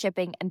free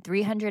shipping and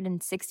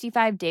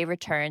 365-day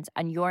returns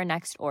on your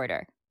next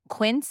order.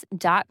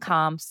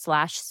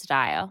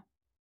 Quince.com/style.